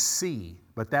 you see.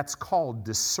 But that's called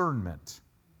discernment.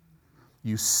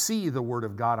 You see the Word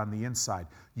of God on the inside.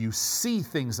 You see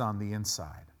things on the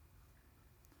inside.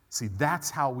 See, that's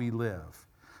how we live.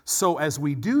 So as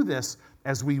we do this,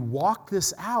 as we walk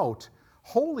this out,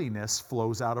 holiness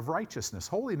flows out of righteousness.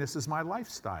 Holiness is my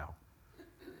lifestyle.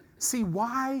 See,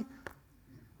 why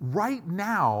right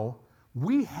now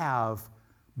we have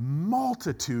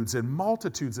multitudes and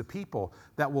multitudes of people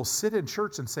that will sit in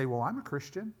church and say, well, I'm a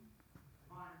Christian.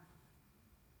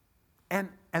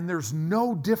 And there's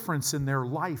no difference in their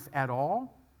life at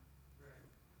all.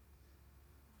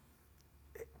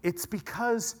 It's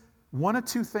because one of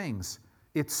two things.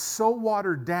 It's so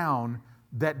watered down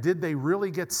that did they really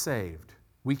get saved?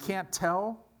 We can't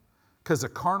tell, because a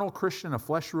carnal Christian, a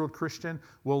flesh-ruled Christian,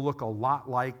 will look a lot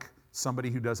like somebody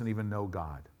who doesn't even know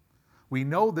God. We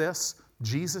know this.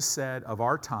 Jesus said of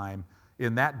our time,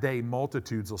 in that day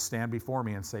multitudes will stand before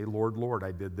me and say, Lord, Lord,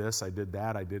 I did this, I did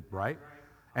that, I did, right?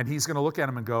 And he's going to look at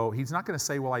him and go, he's not going to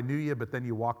say, well, I knew you, but then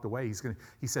you walked away.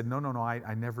 He said, no,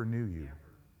 I never knew you.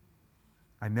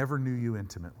 I never knew you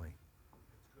intimately.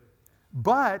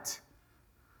 But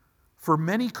for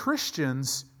many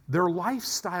Christians, their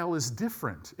lifestyle is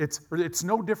different. It's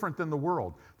no different than the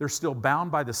world. They're still bound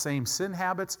by the same sin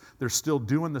habits. They're still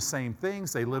doing the same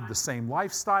things. They live the same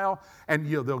lifestyle. And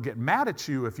they'll get mad at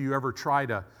you if you ever try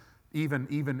to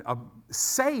even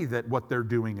say that what they're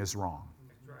doing is wrong.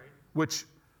 Which,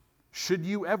 should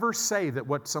you ever say that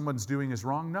what someone's doing is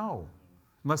wrong? No.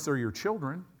 Unless they're your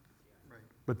children.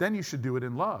 But then you should do it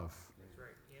in love.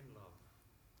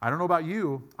 I don't know about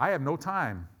you. I have no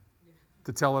time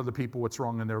to tell other people what's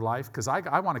wrong in their life, because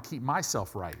I want to keep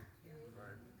myself right.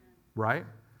 Right?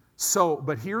 So,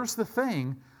 but here's the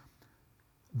thing.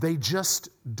 They just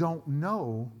don't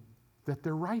know that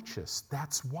they're righteous.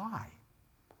 That's why.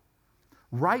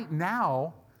 Right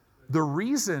now, the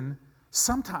reason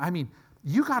sometimes,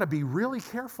 you got to be really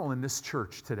careful in this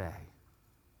church today.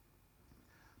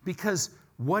 Because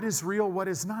what is real, what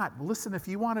is not? Listen, if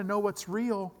you want to know what's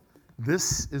real,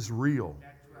 this is real.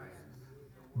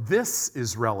 This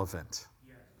is relevant.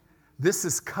 This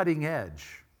is cutting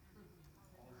edge.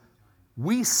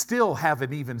 We still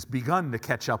haven't even begun to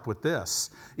catch up with this.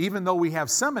 Even though we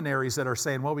have seminaries that are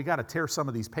saying, well, we got to tear some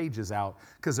of these pages out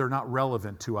because they're not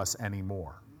relevant to us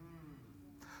anymore.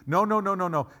 No.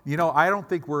 I don't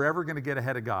think we're ever going to get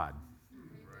ahead of God.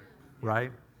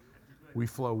 Right? We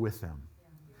flow with Him.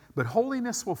 But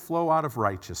holiness will flow out of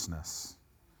righteousness.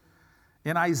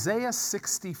 In Isaiah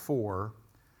 64,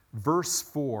 verse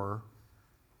 4,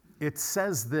 it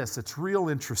says this. It's real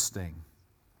interesting.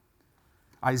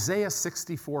 Isaiah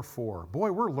 64:4.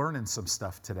 Boy, we're learning some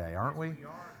stuff today, aren't we?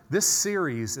 This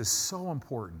series is so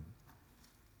important.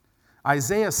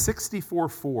 Isaiah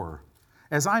 64:4.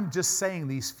 As I'm just saying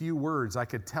these few words, I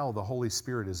could tell the Holy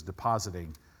Spirit is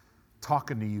depositing,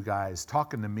 talking to you guys,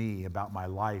 talking to me about my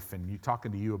life, and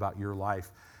talking to you about your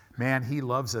life. Man, He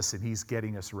loves us and He's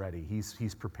getting us ready.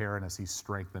 He's preparing us. He's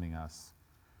strengthening us.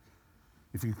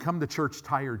 If you come to church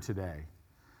tired today,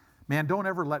 man, don't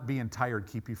ever let being tired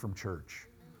keep you from church.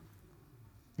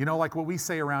 You know, like what we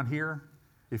say around here,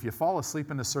 if you fall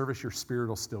asleep in the service, your spirit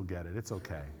will still get it. It's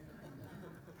okay.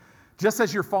 Just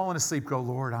as you're falling asleep, go,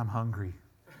 Lord, I'm hungry.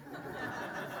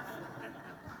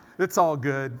 It's all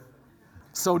good.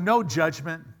 So no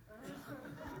judgment.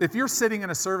 If you're sitting in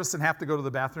a service and have to go to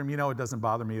the bathroom, you know it doesn't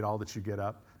bother me at all that you get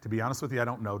up. To be honest with you, I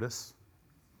don't notice.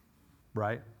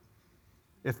 Right?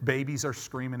 If babies are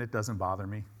screaming, it doesn't bother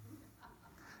me.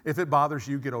 If it bothers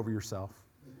you, get over yourself.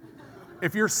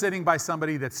 If you're sitting by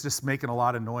somebody that's just making a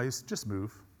lot of noise, just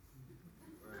move.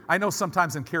 I know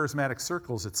sometimes in charismatic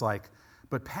circles it's like,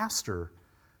 but pastor,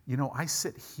 I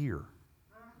sit here.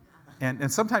 And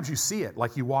sometimes you see it,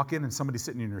 like you walk in and somebody's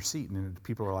sitting in your seat and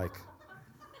people are like...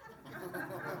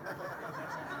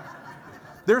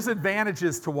 There's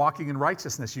advantages to walking in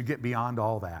righteousness. You get beyond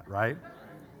all that, right?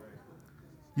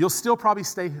 You'll still probably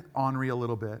stay ornery a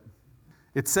little bit.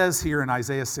 It says here in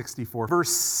Isaiah 64,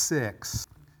 verse 6,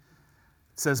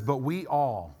 it says, "But we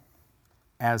all,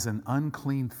 as an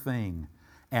unclean thing,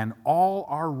 and all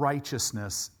our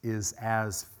righteousness is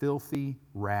as filthy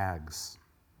rags."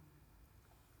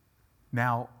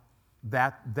 Now,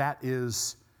 that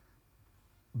is,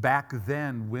 back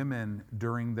then, women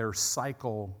during their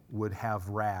cycle would have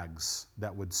rags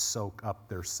that would soak up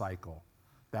their cycle.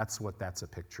 That's what that's a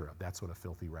picture of. That's what a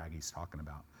filthy rag he's talking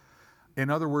about. In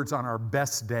other words, on our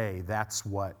best day, that's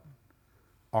what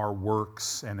our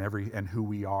works and who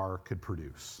we are could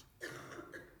produce.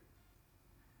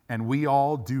 "And we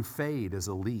all do fade as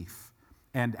a leaf,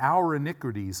 and our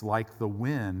iniquities, like the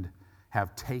wind,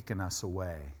 have taken us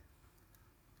away."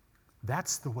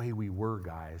 That's the way we were,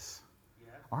 guys.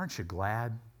 Aren't you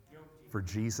glad for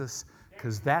Jesus?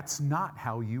 Because that's not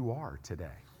how you are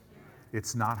today.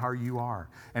 It's not how you are.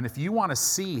 And if you want to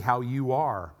see how you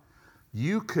are,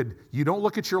 you don't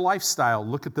look at your lifestyle,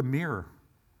 look at the mirror.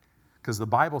 Because the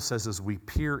Bible says as we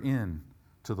peer in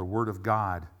to the Word of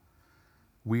God,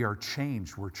 we are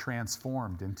changed, we're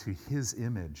transformed into His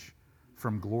image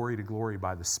from glory to glory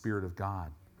by the Spirit of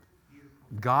God.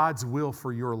 God's will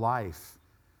for your life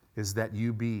is that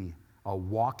you be a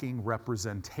walking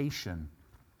representation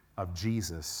of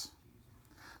Jesus.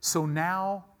 So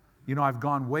now, I've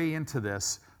gone way into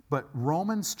this, but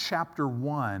Romans chapter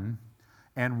 1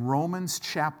 and Romans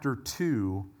chapter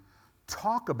 2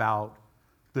 talk about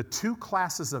the two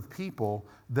classes of people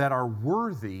that are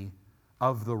worthy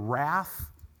of the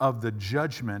wrath of the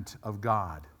judgment of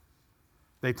God.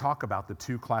 They talk about the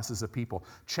two classes of people.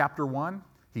 Chapter 1,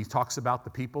 he talks about the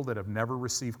people that have never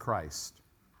received Christ.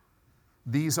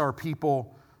 These are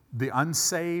people, the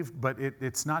unsaved, but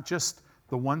it's not just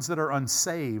the ones that are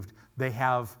unsaved.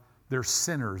 They're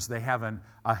sinners. They have a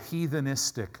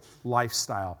heathenistic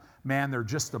lifestyle. Man, they're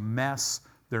just a mess.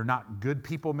 They're not good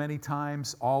people many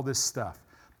times, all this stuff.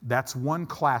 That's one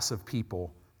class of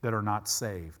people that are not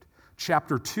saved.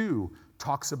 Chapter 2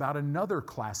 talks about another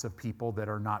class of people that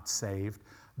are not saved,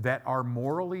 that are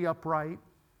morally upright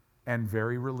and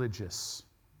very religious.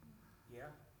 Yeah.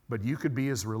 But you could be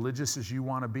as religious as you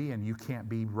want to be, and you can't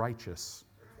be righteous.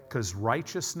 Because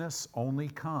righteousness only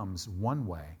comes one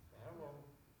way.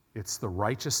 It's the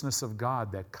righteousness of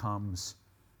God that comes.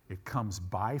 It comes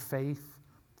by faith,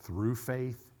 through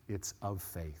faith. It's of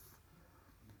faith.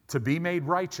 To be made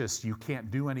righteous, you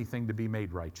can't do anything to be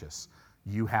made righteous.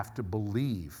 You have to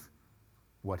believe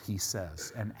what he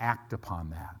says and act upon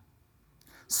that.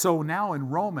 So now in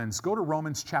Romans, go to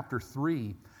Romans chapter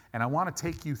 3, and I want to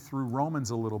take you through Romans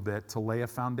a little bit to lay a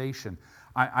foundation.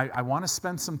 I want to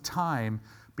spend some time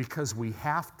because we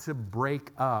have to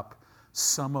break up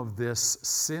some of this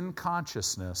sin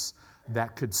consciousness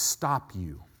that could stop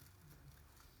you.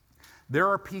 There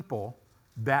are people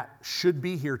that should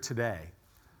be here today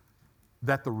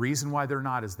that the reason why they're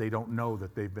not is they don't know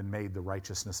that they've been made the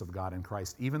righteousness of God in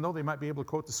Christ. Even though they might be able to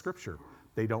quote the scripture,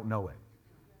 they don't know it.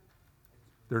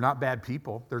 They're not bad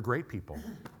people. They're great people.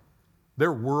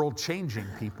 They're world-changing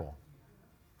people.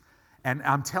 And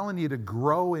I'm telling you, to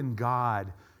grow in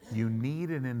God, you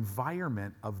need an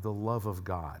environment of the love of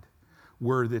God,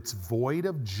 where it's void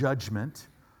of judgment,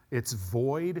 it's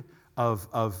void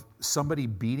of somebody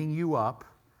beating you up.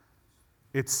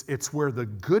 It's where the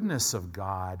goodness of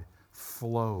God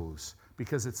flows,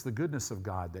 because it's the goodness of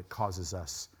God that causes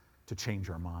us to change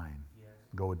our mind,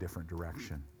 go a different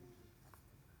direction.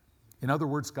 In other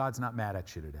words, God's not mad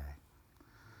at you today.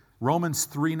 Romans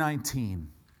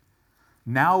 3:19.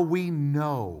 Now we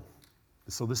know,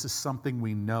 so this is something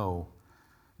we know,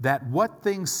 that what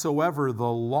things soever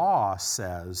the law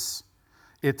says,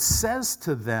 it says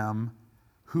to them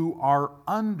who are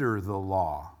under the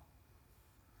law.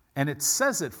 And it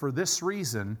says it for this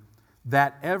reason,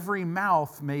 that every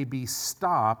mouth may be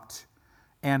stopped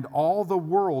and all the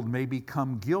world may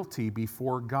become guilty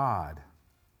before God.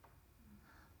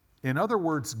 In other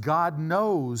words, God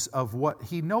knows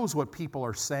He knows what people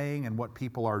are saying and what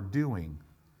people are doing.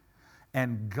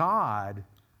 And God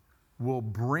will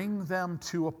bring them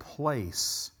to a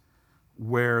place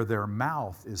where their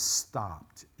mouth is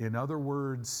stopped. In other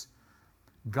words,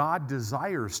 God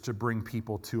desires to bring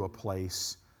people to a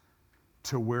place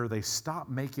to where they stop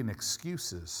making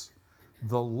excuses.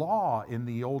 The law in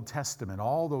the Old Testament,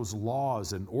 all those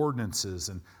laws and ordinances,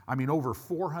 and over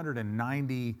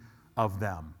 490 of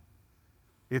them,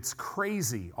 It's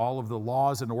crazy, all of the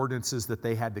laws and ordinances that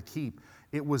they had to keep.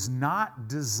 It was not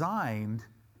designed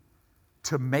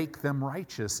to make them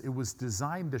righteous. It was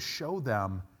designed to show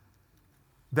them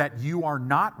that you are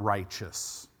not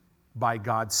righteous by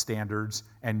God's standards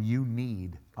and you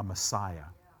need a Messiah.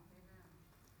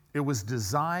 It was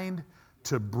designed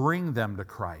to bring them to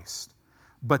Christ.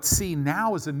 But see,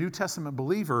 now as a New Testament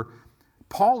believer,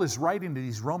 Paul is writing to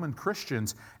these Roman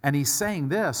Christians and he's saying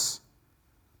this: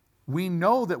 we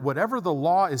know that whatever the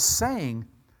law is saying,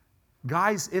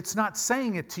 guys, it's not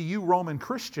saying it to you Roman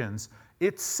Christians,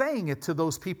 it's saying it to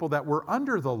those people that were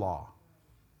under the law.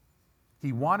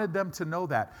 He wanted them to know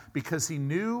that because he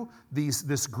knew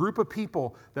this group of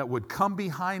people that would come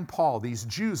behind Paul, these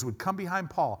Jews would come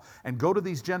behind Paul and go to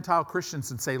these Gentile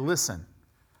Christians and say, listen,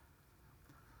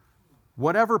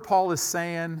 whatever Paul is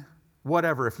saying,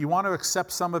 whatever, if you want to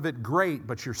accept some of it, great,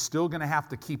 but you're still going to have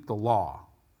to keep the law.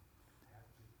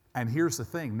 And here's the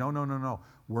thing, no,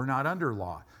 we're not under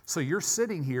law. So you're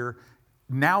sitting here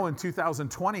now in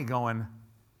 2020 going,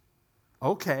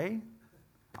 okay,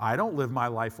 I don't live my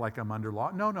life like I'm under law.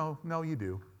 No, you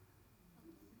do.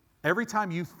 Every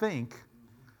time you think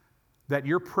that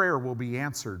your prayer will be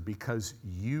answered because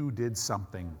you did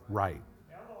something right.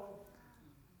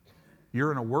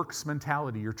 You're in a works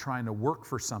mentality. You're trying to work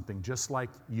for something just like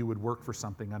you would work for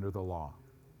something under the law.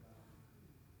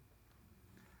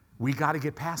 We got to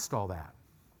get past all that.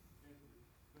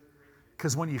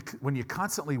 Because when you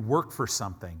constantly work for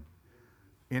something,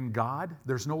 in God,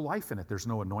 there's no life in it. There's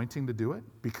no anointing to do it.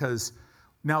 Because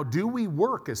now, do we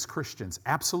work as Christians?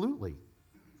 Absolutely.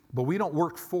 But we don't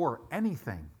work for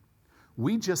anything.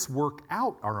 We just work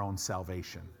out our own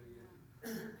salvation.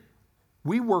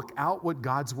 We work out what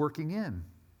God's working in.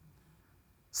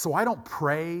 So I don't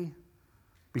pray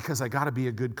because I got to be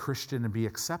a good Christian and be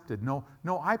accepted. No,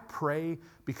 I pray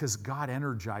because God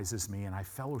energizes me and I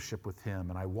fellowship with Him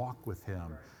and I walk with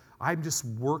Him. I'm just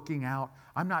working out.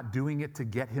 I'm not doing it to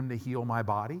get Him to heal my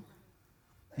body.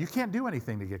 You can't do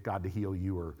anything to get God to heal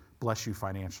you or bless you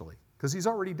financially because He's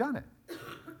already done it.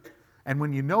 And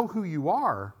when you know who you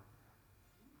are,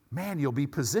 man, you'll be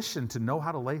positioned to know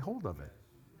how to lay hold of it.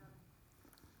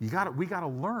 We got to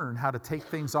learn how to take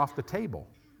things off the table.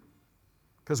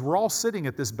 Because we're all sitting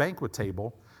at this banquet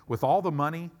table with all the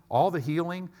money, all the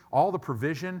healing, all the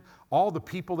provision, all the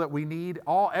people that we need,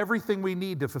 everything we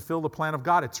need to fulfill the plan of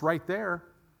God. It's right there.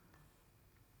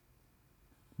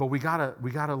 But we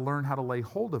gotta learn how to lay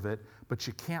hold of it. But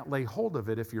you can't lay hold of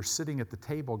it if you're sitting at the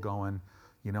table going,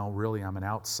 really, I'm an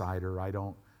outsider. I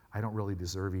don't really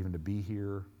deserve even to be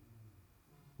here.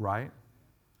 Right?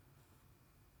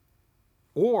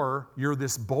 Or you're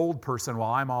this bold person, well,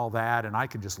 I'm all that and I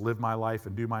can just live my life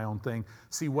and do my own thing.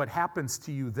 See, what happens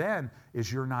to you then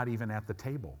is you're not even at the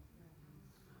table.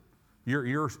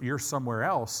 You're somewhere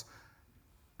else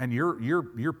and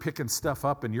you're picking stuff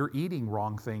up and you're eating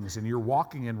wrong things and you're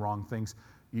walking in wrong things.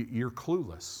 You're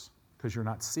clueless because you're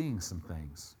not seeing some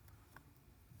things.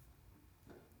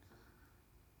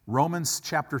 Romans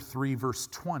chapter 3, verse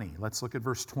 20. Let's look at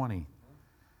verse 20.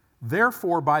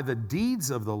 Therefore, by the deeds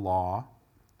of the law,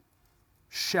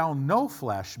 shall no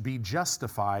flesh be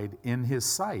justified in his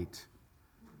sight.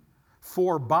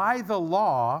 For by the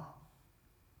law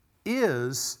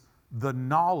is the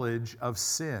knowledge of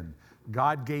sin.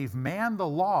 God gave man the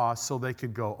law so they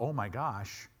could go, oh my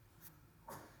gosh,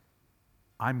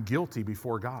 I'm guilty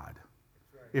before God.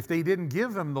 If they didn't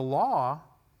give him the law,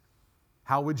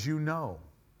 how would you know?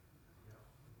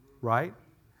 Right?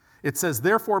 It says,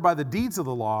 therefore, by the deeds of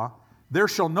the law, there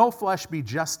shall no flesh be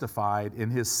justified in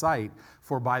his sight,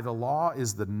 for by the law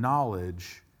is the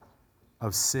knowledge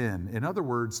of sin. In other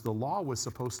words, the law was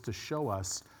supposed to show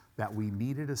us that we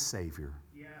needed a Savior.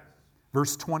 Yes.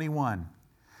 Verse 21.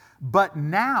 But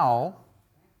now,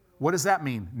 what does that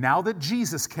mean? Now that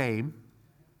Jesus came,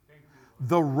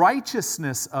 the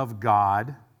righteousness of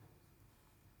God,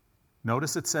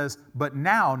 notice it says, but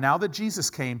now that Jesus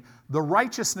came, the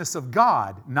righteousness of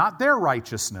God, not their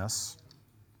righteousness,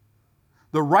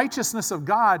 the righteousness of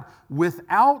God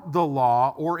without the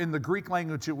law, or in the Greek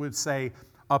language it would say,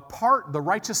 the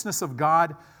righteousness of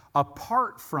God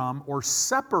apart from or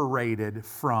separated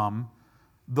from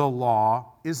the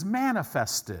law is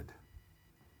manifested.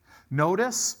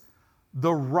 Notice,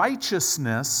 the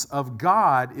righteousness of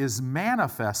God is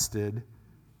manifested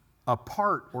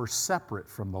apart or separate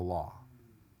from the law.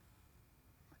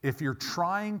 If you're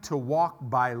trying to walk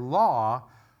by law,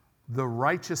 the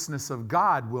righteousness of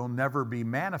God will never be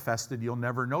manifested. You'll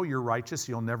never know you're righteous.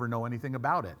 You'll never know anything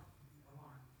about it.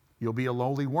 You'll be a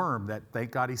lowly worm that,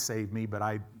 thank God He saved me, but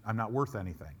I'm not worth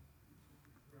anything.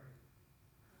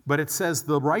 But it says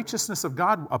the righteousness of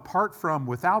God apart from,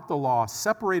 without the law,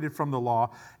 separated from the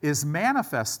law, is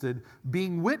manifested,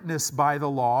 being witnessed by the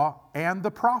law and the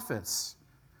prophets.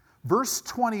 Verse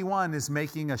 21 is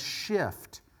making a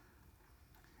shift.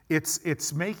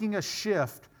 It's making a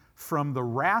shift from the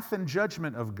wrath and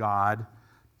judgment of God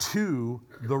to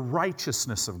the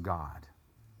righteousness of God.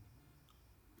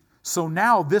 So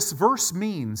now this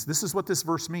is what this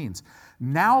verse means.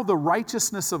 Now the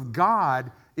righteousness of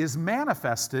God is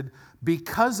manifested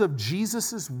because of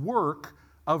Jesus' work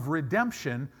of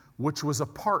redemption, which was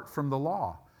apart from the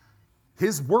law.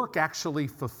 His work actually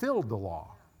fulfilled the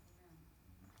law.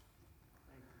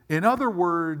 In other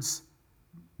words,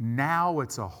 now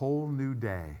it's a whole new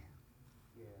day.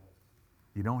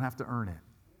 You don't have to earn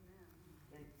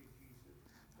it.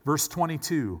 Verse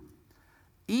 22,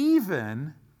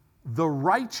 even the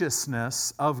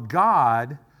righteousness of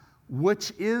God,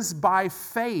 which is by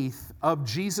faith of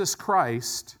Jesus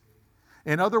Christ.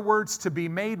 In other words, to be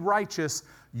made righteous,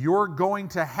 you're going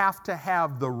to have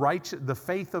the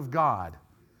faith of God,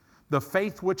 the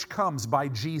faith which comes by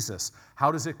Jesus.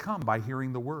 How does it come? By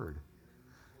hearing the word.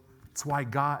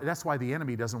 That's why the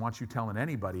enemy doesn't want you telling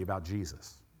anybody about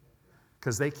Jesus,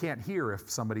 because they can't hear if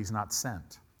somebody's not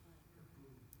sent.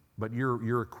 But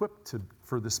you're equipped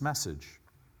for this message.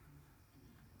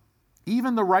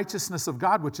 Even the righteousness of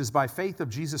God, which is by faith of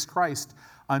Jesus Christ,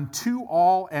 unto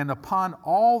all and upon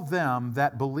all them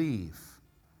that believe.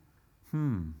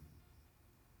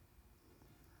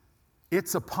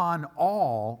 It's upon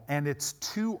all and it's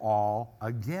to all,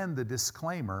 again the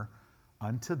disclaimer,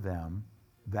 unto them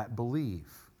that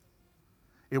believe.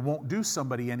 It won't do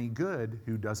somebody any good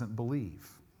who doesn't believe.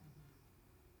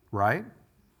 Right?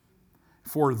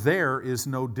 For there is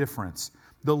no difference.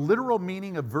 The literal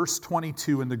meaning of verse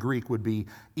 22 in the Greek would be,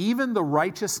 even the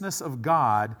righteousness of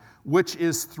God, which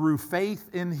is through faith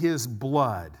in His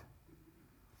blood.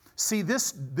 See,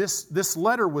 this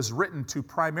letter was written to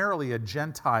primarily a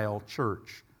Gentile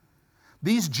church.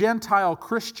 These Gentile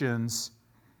Christians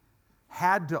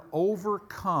had to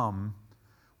overcome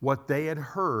what they had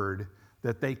heard,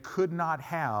 that they could not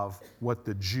have what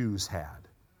the Jews had.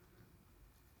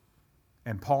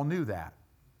 And Paul knew that.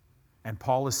 And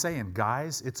Paul is saying,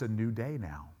 guys, it's a new day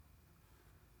now.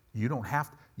 You don't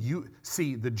have to.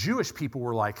 See, the Jewish people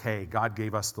were like, hey, God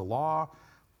gave us the law.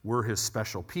 We're His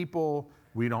special people.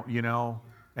 We don't,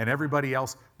 and everybody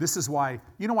else. This is why,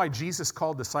 why Jesus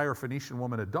called the Syrophoenician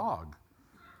woman a dog?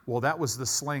 Well, that was the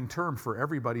slang term for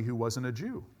everybody who wasn't a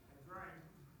Jew.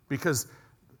 Because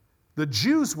the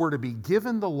Jews were to be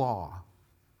given the law.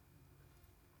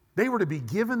 They were to be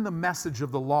given the message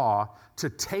of the law to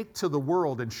take to the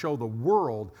world and show the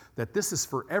world that this is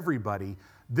for everybody.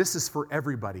 This is for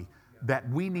everybody. That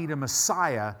we need a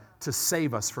Messiah to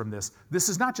save us from this. This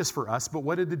is not just for us, but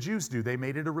what did the Jews do? They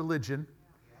made it a religion.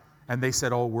 And they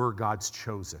said, oh, we're God's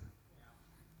chosen.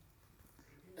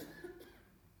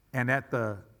 And at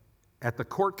the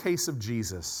court case of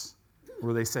Jesus,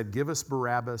 where they said, give us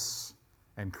Barabbas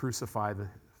and crucify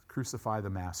the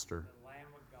master.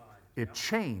 It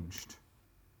changed,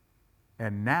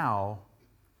 and now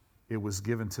it was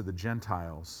given to the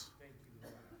Gentiles.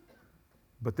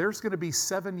 But there's going to be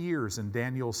 7 years in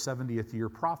Daniel's 70th year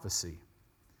prophecy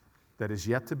that is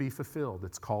yet to be fulfilled.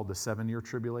 It's called the 7-year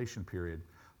tribulation period.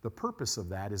 The purpose of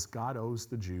that is God owes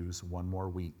the Jews one more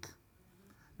week.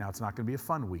 Now, it's not going to be a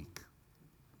fun week,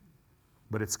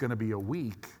 but it's going to be a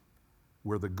week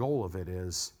where the goal of it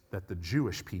is that the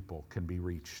Jewish people can be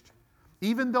reached.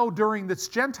 Even though during this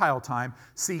Gentile time,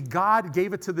 see, God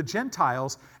gave it to the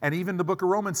Gentiles, and even the book of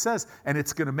Romans says, and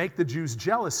it's going to make the Jews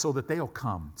jealous so that they'll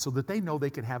come, so that they know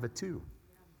they can have it too.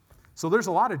 So there's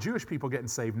a lot of Jewish people getting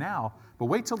saved now, but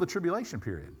wait till the tribulation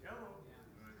period.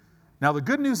 Now, the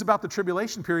good news about the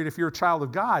tribulation period, if you're a child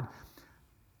of God,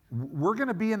 we're going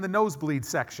to be in the nosebleed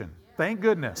section. Thank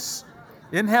goodness.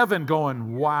 In heaven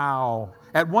going, wow.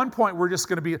 At one point, we're just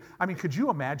going to be, could you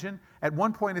imagine? At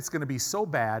one point, it's going to be so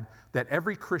bad that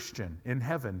every Christian in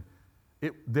heaven,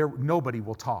 nobody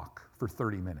will talk for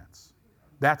 30 minutes.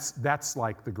 That's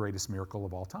like the greatest miracle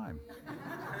of all time.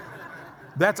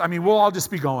 We'll all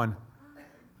just be going.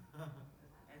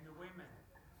 And the women.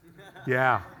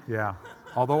 Yeah.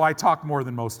 Although I talk more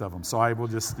than most of them, so I will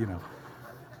just,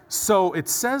 So it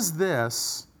says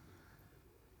this.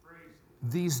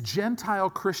 These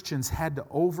Gentile Christians had to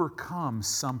overcome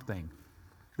something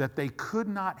that they could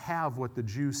not have what the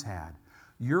Jews had.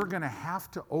 You're going to have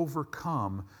to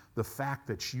overcome the fact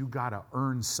that you got to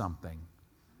earn something.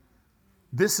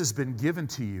 This has been given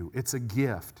to you. It's a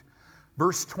gift.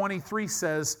 Verse 23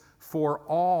 says, for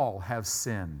all have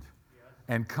sinned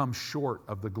and come short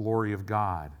of the glory of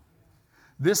God.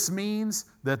 This means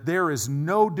that there is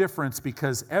no difference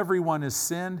because everyone has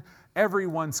sinned,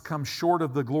 everyone's come short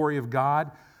of the glory of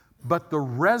God, but the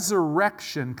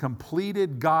resurrection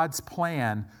completed God's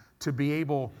plan to be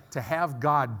able to have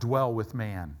God dwell with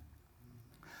man.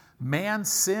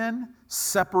 Man's sin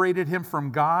separated him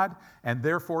from God, and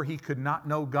therefore he could not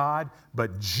know God,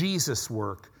 but Jesus'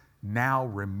 work now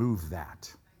removed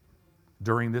that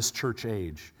during this church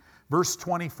age. Verse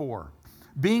 24,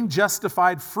 being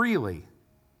justified freely.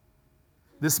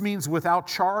 This means without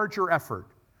charge or effort.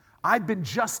 I've been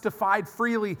justified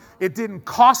freely. It didn't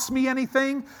cost me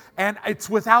anything, and it's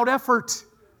without effort.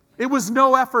 It was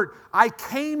no effort. I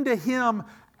came to Him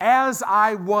as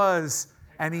I was,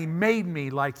 and He made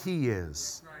me like He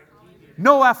is.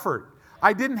 No effort.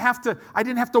 I didn't have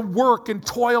to work and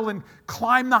toil and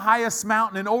climb the highest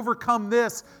mountain and overcome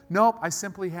this. Nope, I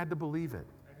simply had to believe it.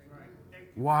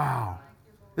 Wow.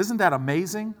 Isn't that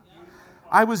amazing?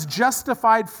 I was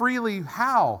justified freely.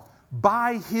 How?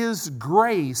 By His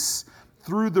grace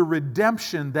through the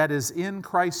redemption that is in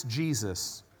Christ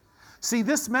Jesus. See,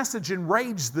 this message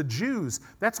enraged the Jews.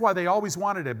 That's why they always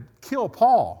wanted to kill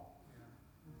Paul.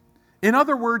 In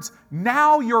other words,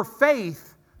 now your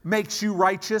faith makes you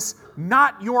righteous,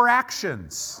 not your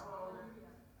actions.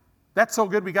 That's so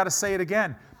good we got to say it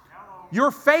again.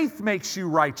 Your faith makes you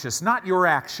righteous, not your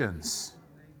actions.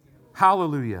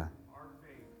 Hallelujah.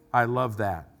 I love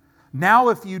that. Now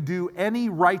if you do any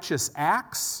righteous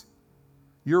acts,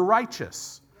 you're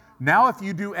righteous. Now if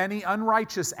you do any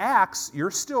unrighteous acts,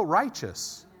 you're still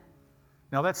righteous.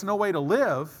 Now that's no way to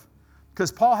live,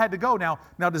 because Paul had to go.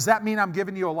 Now does that mean I'm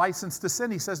giving you a license to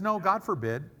sin? He says, no, God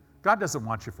forbid. God doesn't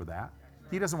want you for that.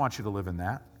 He doesn't want you to live in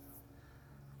that.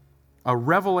 A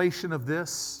revelation of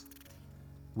this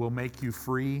will make you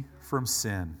free from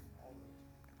sin.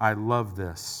 I love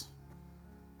this.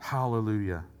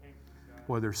 Hallelujah.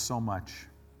 Boy, there's so much.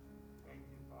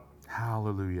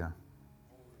 Hallelujah.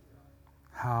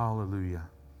 Hallelujah.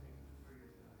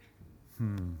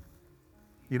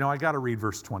 You know, I got to read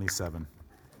verse 27.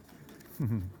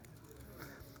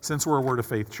 Since we're a Word of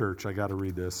Faith church, I got to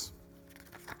read this.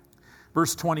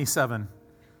 Verse 27.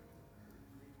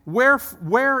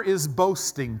 Where is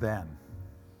boasting then?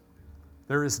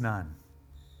 There is none.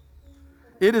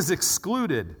 It is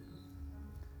excluded.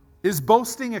 Is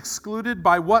boasting excluded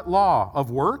by what law? Of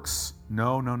works?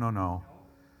 No.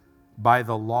 By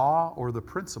the law or the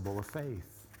principle of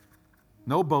faith.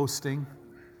 No boasting.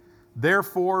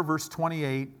 Therefore, verse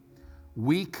 28,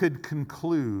 we could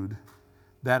conclude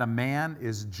that a man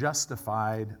is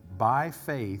justified by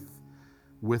faith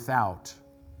without,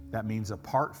 that means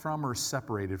apart from or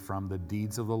separated from, the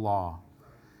deeds of the law.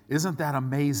 Isn't that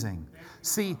amazing?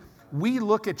 See, we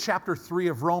look at chapter 3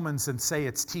 of Romans and say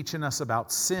it's teaching us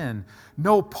about sin.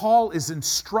 No, Paul is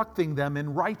instructing them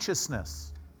in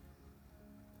righteousness.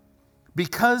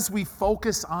 Because we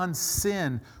focus on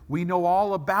sin, we know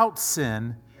all about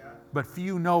sin, but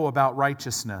few know about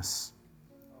righteousness.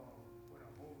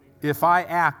 If I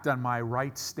act on my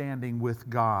right standing with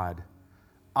God,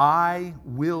 I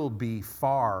will be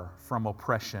far from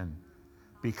oppression,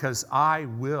 because I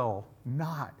will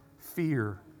not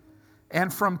fear.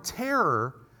 And from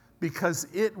terror, because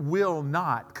it will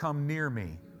not come near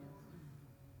me.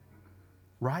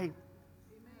 Right?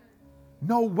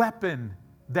 No weapon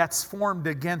that's formed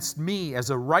against me as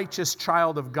a righteous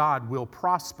child of God will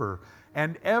prosper.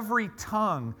 And every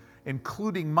tongue,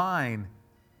 including mine,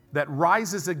 that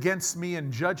rises against me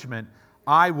in judgment,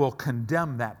 I will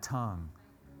condemn that tongue.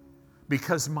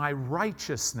 Because my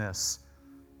righteousness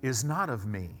is not of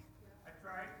me.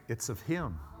 It's of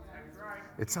Him.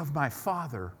 It's of my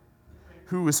Father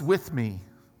who is with me.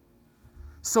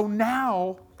 So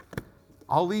now,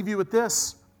 I'll leave you with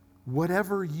this.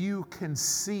 Whatever you can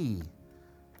see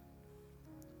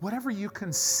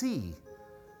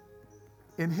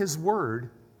in His Word,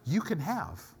 you can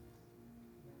have.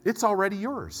 It's already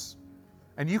yours.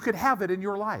 And you could have it in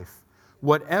your life.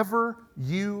 Whatever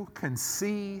you can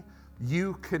see,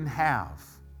 you can have.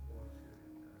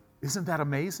 Isn't that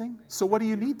amazing? So what do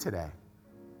you need today?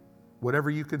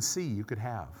 Whatever you can see, you could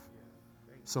have.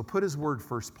 So put His Word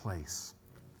first place.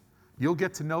 You'll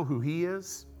get to know who He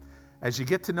is. As you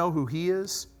get to know who He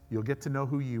is, you'll get to know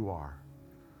who you are.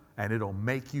 And it'll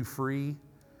make you free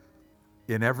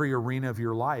in every arena of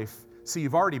your life. See,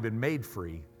 you've already been made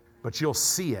free, but you'll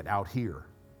see it out here.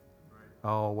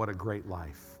 Oh, what a great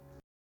life.